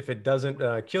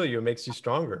kill you, it makes you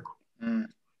stronger.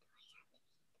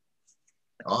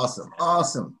 Awesome.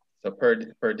 So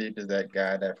Pardeep is that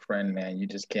guy, that friend, man. You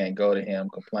just can't go to him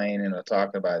complaining or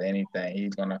talking about anything.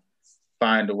 He's gonna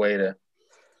find a way to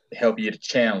help you to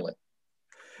channel it.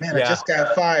 Man, I just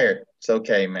got fired. It's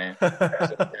okay, man.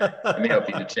 It's okay. Let me help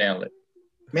you to channel it.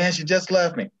 Man, she just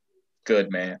left me.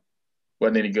 Good, man.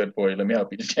 Wasn't any good for you. Let me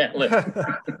help you to channel it.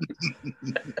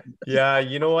 Yeah,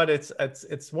 you know what? It's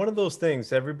one of those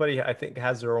things. Everybody, I think,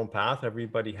 has their own path.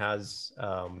 Everybody has,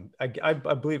 I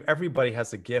believe everybody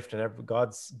has a gift, and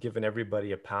God's given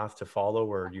everybody a path to follow,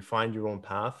 or you find your own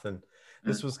path. And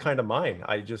this was kind of mine.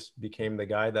 I just became the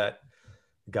guy that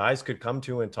guys could come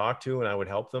to and talk to, and I would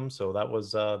help them. So that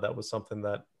was something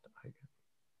that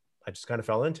I just kind of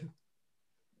fell into.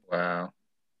 Wow.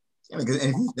 I mean, 'cause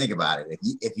if you think about it,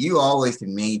 if you always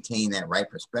can maintain that right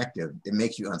perspective, it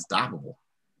makes you unstoppable.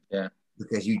 Yeah.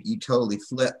 Because you totally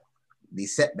flip the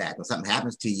setback. When something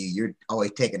happens to you, you're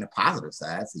always taking the positive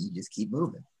side, so you just keep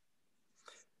moving.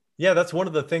 Yeah, that's one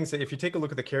of the things that if you take a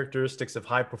look at the characteristics of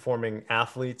high performing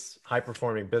athletes, high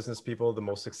performing business people, the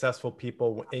most successful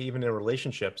people, even in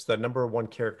relationships, the number one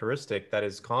characteristic that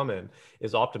is common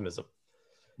is optimism.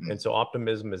 And so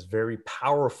optimism is very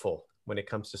powerful when it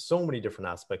comes to so many different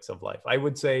aspects of life. I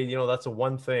would say, that's the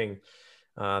one thing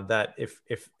that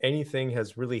if anything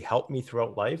has really helped me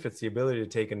throughout life, it's the ability to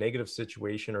take a negative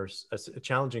situation or a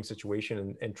challenging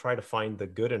situation and try to find the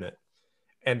good in it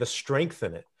and the strength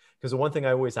in it. Because the one thing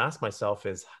I always ask myself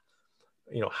is,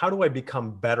 how do I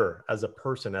become better as a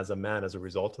person, as a man, as a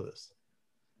result of this?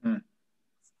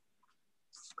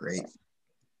 Great.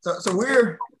 So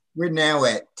we're now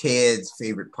at Ted's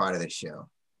favorite part of the show.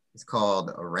 It's called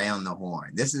Around the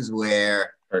Horn. This is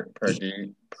where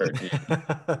Purdue.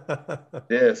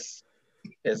 This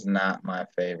is not my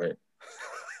favorite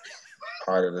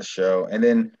part of the show. And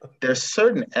then there's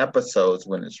certain episodes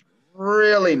when it's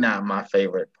really not my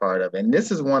favorite part of it. And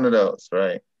this is one of those,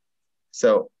 right?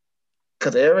 So,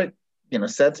 because Eric,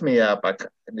 sets me up.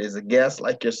 There's a guest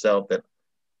like yourself that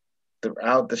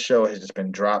throughout the show has just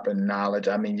been dropping knowledge.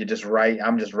 I mean,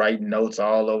 I'm just writing notes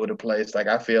all over the place. Like,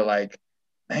 I feel like,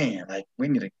 man, like you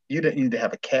need to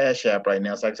have a cash app right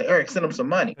now. So I say, Eric, send them some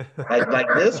money. Like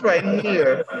this right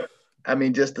here. I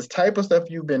mean, just this type of stuff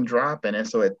you've been dropping. And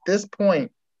so at this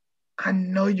point, I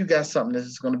know you got something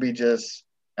that's going to be just,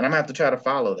 and I'm gonna have to try to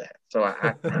follow that. So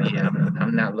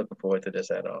I'm not looking forward to this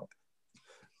at all.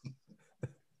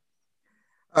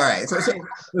 All right. So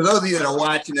for those of you that are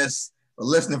watching us or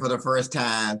listening for the first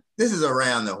time, this is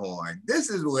Around the Horn. This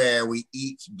is where we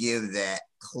each give that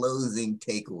closing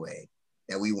takeaway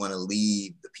that we want to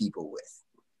leave the people with.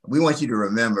 We want you to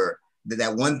remember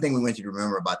that one thing we want you to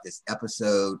remember about this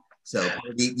episode. So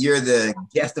you're the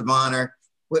guest of honor.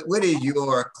 What is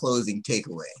your closing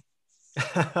takeaway?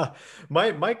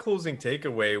 My closing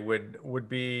takeaway would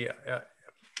be,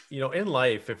 in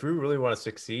life, if we really want to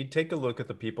succeed, take a look at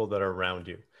the people that are around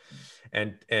you,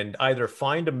 and either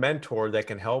find a mentor that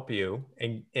can help you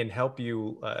and help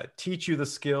you teach you the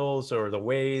skills or the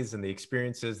ways and the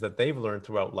experiences that they've learned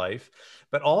throughout life,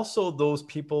 but also those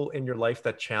people in your life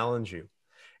that challenge you,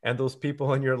 and those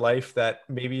people in your life that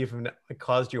maybe even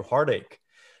caused you heartache,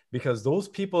 because those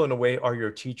people in a way are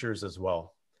your teachers as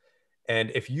well.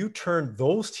 And if you turn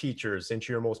those teachers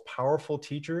into your most powerful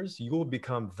teachers, you will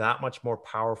become that much more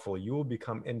powerful. You will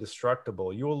become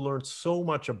indestructible. You will learn so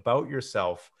much about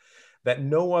yourself that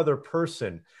no other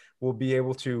person will be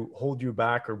able to hold you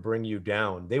back or bring you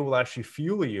down. They will actually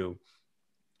fuel you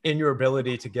in your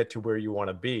ability to get to where you want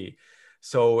to be.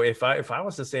 So if I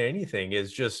was to say anything,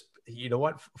 is just,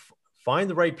 find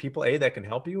the right people, A, that can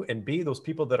help you, and B, those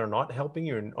people that are not helping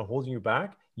you and are holding you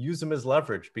back, use them as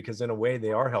leverage, because in a way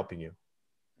they are helping you.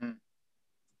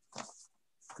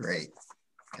 Great.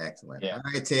 Excellent. Yeah. All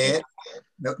right, Ted.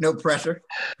 No pressure.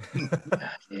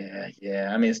 Yeah.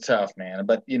 I mean, it's tough, man.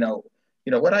 But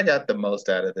what I got the most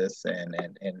out of this and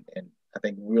I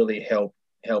think really helped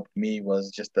me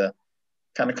was just the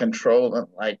kind of control,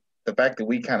 like the fact that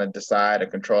we kind of decide to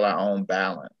control our own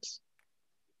balance.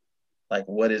 Like,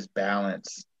 what is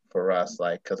balance for us?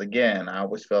 Like, because again, I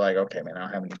always feel like, okay, man, I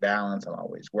don't have any balance. I'm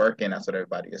always working. That's what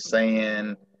everybody is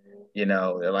saying.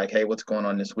 They're like, hey, what's going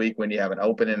on this week? When do you have an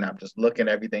opening? I'm just looking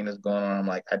at everything that's going on. I'm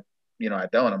like, I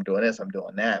don't. I'm doing this. I'm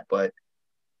doing that. But,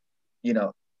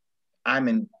 I'm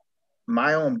in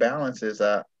my own balance is,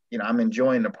 I'm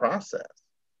enjoying the process.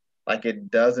 Like, it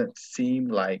doesn't seem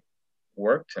like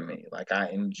work to me. Like, I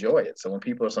enjoy it. So when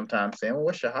people are sometimes saying, well,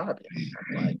 what's your hobby?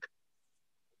 I'm like,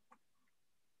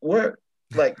 work.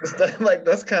 Like,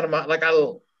 that's kind of my, like, I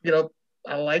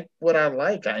like what I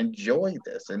like. I enjoy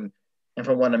this. And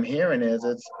from what I'm hearing is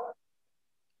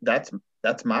that's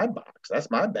my box. That's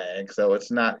my bag. So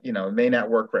it's not, it may not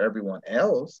work for everyone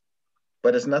else,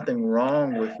 but it's nothing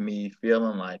wrong with me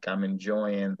feeling like I'm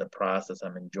enjoying the process.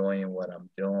 I'm enjoying what I'm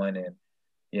doing. And,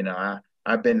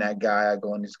 I've been that guy. I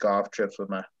go on these golf trips with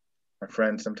my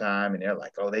friends sometime, and they're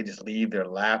like, oh, they just leave their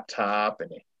laptop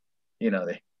and they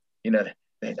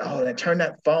turn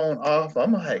that phone off.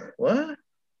 I'm like, what?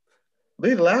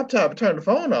 Leave the laptop and turn the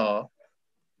phone off?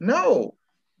 No,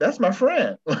 that's my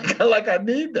friend. Like I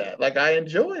need that. Like, I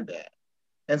enjoy that.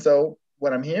 And so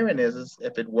what I'm hearing is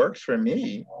if it works for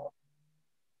me,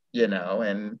 and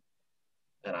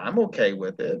I'm okay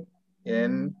with it,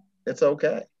 and it's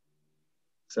okay.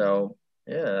 So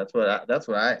Yeah, that's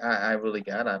what I really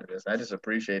got out of this. I just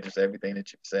appreciate just everything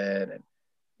that you've said, and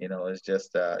it's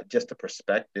just a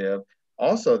perspective.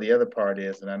 Also, the other part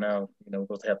is, and I know we're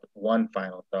supposed to have one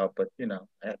final thought, but I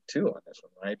have two on this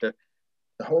one, right? The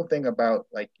whole thing about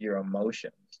like your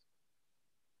emotions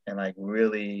and like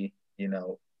really,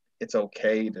 it's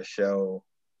okay to show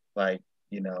like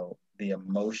the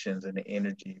emotions and the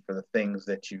energy for the things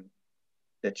that you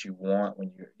want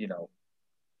when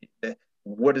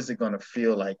what is it going to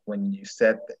feel like when you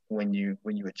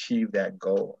achieve that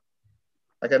goal?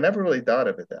 Like I never really thought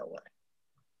of it that way.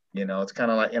 It's kind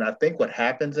of like, and I think what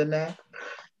happens in that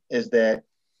is that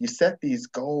you set these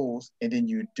goals and then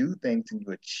you do things and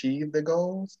you achieve the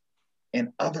goals,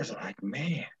 and others are like,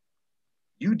 man,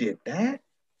 you did that?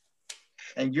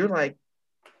 And you're like,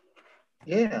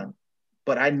 yeah,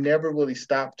 but I never really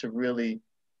stopped to really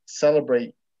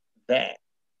celebrate that.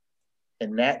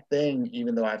 And that thing,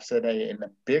 even though I've said, hey, in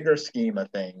the bigger scheme of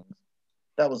things,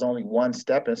 that was only one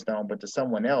stepping stone, but to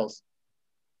someone else,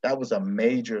 that was a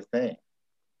major thing.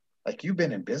 Like you've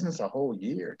been in business a whole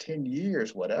year, 10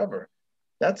 years, whatever.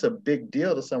 That's a big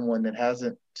deal to someone that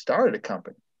hasn't started a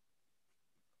company.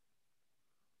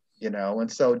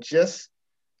 And so just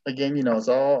again, it's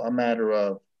all a matter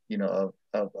of,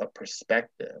 of a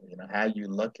perspective, how you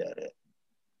look at it.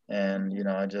 And,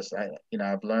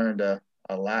 I've learned a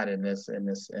lot in this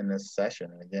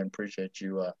session. And again, appreciate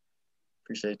you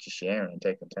sharing and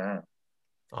taking time.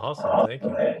 Awesome. Thank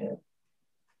you.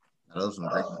 Those are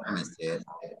great comments, Ted.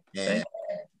 And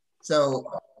so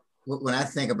when I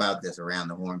think about this around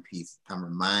the horn piece, I'm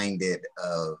reminded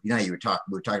of, we were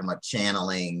talking about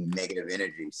channeling negative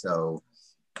energy. So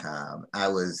I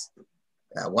was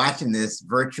watching this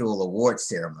virtual award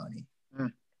ceremony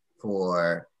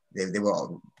for, they were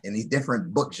all in these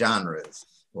different book genres,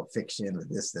 or fiction, or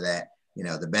this or that,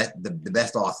 the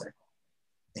best author.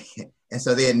 And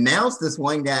so they announced this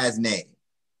one guy's name.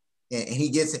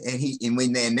 And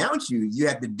when they announce you, you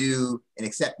have to do an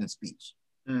acceptance speech.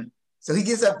 So he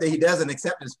gets up there, he does an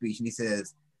acceptance speech, and he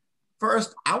says,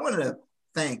 first, I want to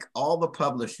thank all the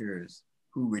publishers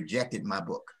who rejected my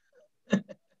book,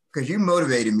 because you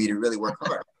motivated me to really work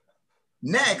hard.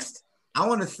 Next, I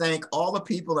want to thank all the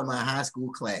people in my high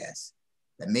school class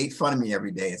that made fun of me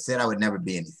every day and said I would never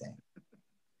be anything.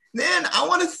 Then I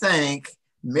want to thank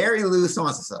Mary Lou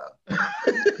so-and-so.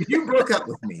 You broke up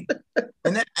with me.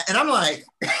 And I'm like,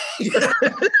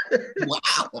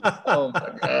 wow. Oh my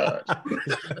gosh.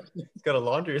 He's got a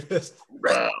laundry list.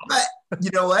 Right. Wow. But you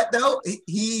know what though?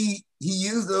 He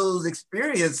used those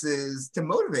experiences to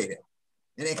motivate him.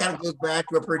 And it kind of goes back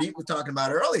to what Pradeep was talking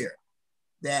about earlier,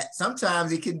 that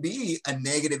sometimes it can be a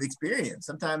negative experience.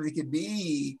 Sometimes it could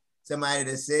be somebody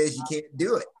that says you can't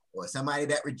do it, or somebody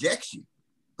that rejects you.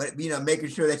 But making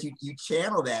sure that you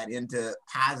channel that into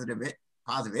positive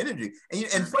energy.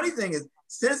 And funny thing is,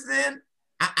 since then,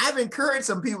 I've encouraged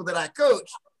some people that I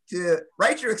coach to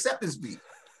write your acceptance speech.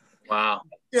 Wow.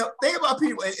 Think about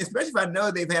people, especially if I know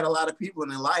they've had a lot of people in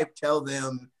their life tell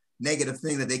them negative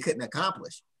things that they couldn't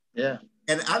accomplish. Yeah.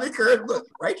 And I've encouraged, look,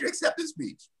 write your acceptance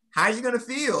speech. How are you going to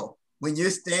feel when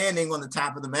you're standing on the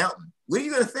top of the mountain? What are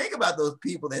you going to think about those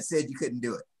people that said you couldn't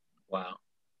do it? Wow.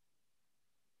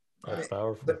 That's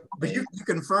powerful. But you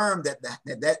confirm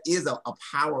that is a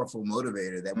powerful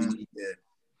motivator that we need to,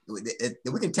 that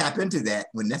we can tap into that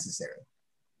when necessary.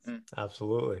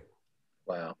 Absolutely.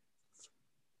 Wow.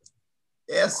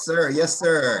 Yes, sir. Yes,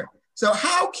 sir. So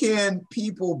how can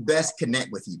people best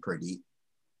connect with you, Pradeep?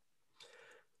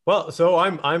 Well, so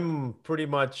I'm pretty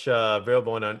much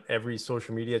available on every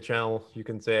social media channel. You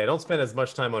can say I don't spend as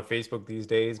much time on Facebook these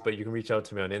days, but you can reach out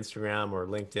to me on Instagram or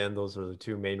LinkedIn. Those are the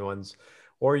two main ones.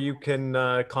 Or you can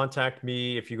contact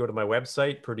me if you go to my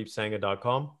website,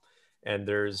 pradeepsanga.com, and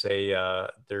there's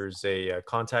a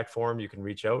contact form. You can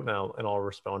reach out, and I'll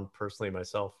respond personally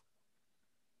myself.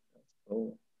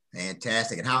 Oh,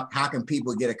 fantastic! And how can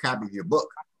people get a copy of your book?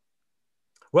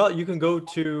 Well, you can go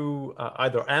to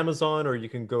either Amazon, or you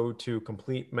can go to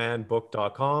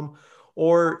CompleteManBook.com,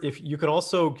 or if you can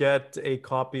also get a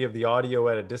copy of the audio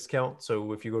at a discount.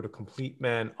 So if you go to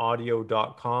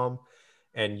CompleteManAudio.com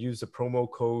and use the promo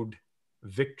code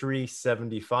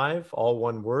Victory75, all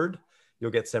one word, you'll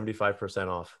get 75%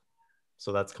 off.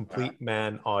 So that's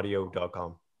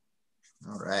CompleteManAudio.com.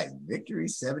 All right,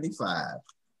 Victory75.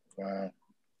 Wow.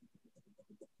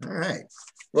 All right.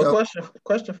 Well,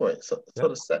 question for you. So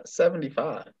the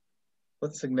 75,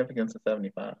 what's the significance of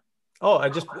 75? Oh, I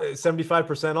just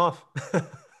 75% off.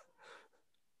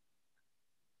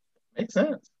 Makes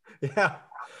sense. Yeah.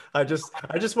 I just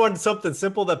wanted something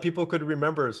simple that people could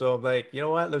remember. So I'm like, you know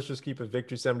what? Let's just keep it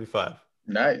Victory 75.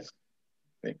 Nice.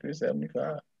 Victory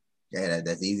 75. Yeah,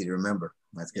 that's easy to remember.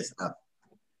 That's good stuff.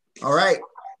 All right.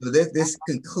 So this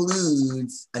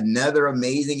concludes another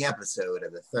amazing episode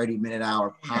of the 30-minute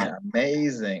hour podcast.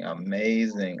 Amazing.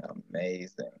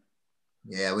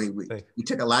 Yeah, we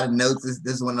took a lot of notes.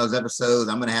 This is one of those episodes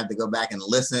I'm gonna have to go back and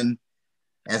listen,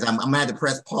 as I'm gonna have to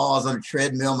press pause on the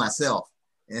treadmill myself.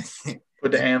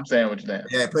 Put the ham sandwich down.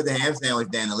 Yeah, put the ham sandwich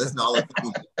down and listen to all the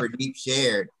things that Pradeep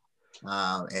shared,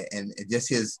 and just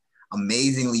his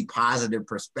amazingly positive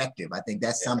perspective. I think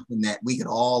that's something that we could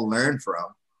all learn from.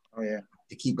 Oh yeah.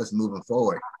 To keep us moving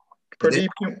forward.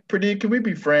 Pradeep, can we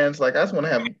be friends? Like, I just want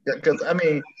to have, because I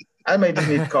may just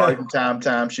need to call you from time to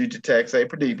time, shoot your text, say,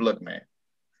 Pradeep, look, man,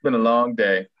 it's been a long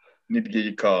day. You need to get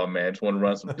your call, man. Just want to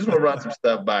run some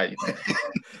stuff by you, man.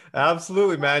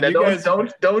 Absolutely, man. Now,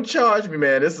 don't charge me,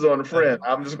 man. This is on a friend.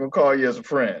 I'm just gonna call you as a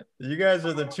friend. You guys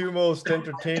are the two most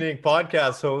entertaining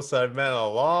podcast hosts I've met in a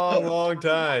long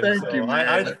time. Thank you,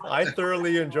 man. I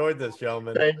thoroughly enjoyed this,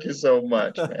 gentlemen. Thank you so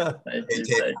much, man. Thank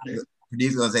you.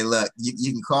 He's gonna say, "Look,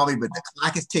 you can call me, but the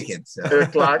clock is ticking." So. The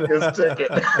clock is ticking.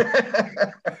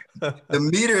 The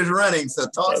meter is running. So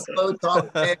talk slow,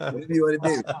 talk fast, whatever you want to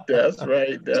do.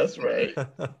 That's right.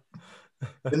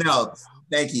 But no,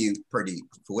 thank you, Pradeep,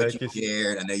 for what you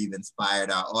shared. I know you've inspired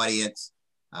our audience.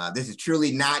 This is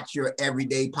truly not your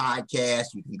everyday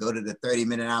podcast. You can go to the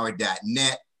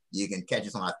 30minutehour.net. You can catch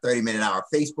us on our 30-minute hour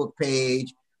Facebook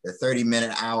page, the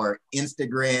 30-minute hour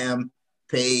Instagram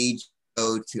page.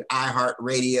 Go to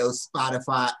iHeartRadio,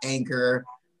 Spotify, Anchor,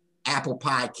 Apple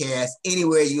Podcasts,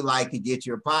 anywhere you like to get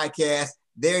your podcast.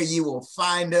 There you will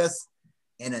find us.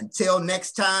 And until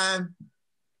next time,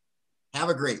 have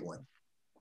a great one.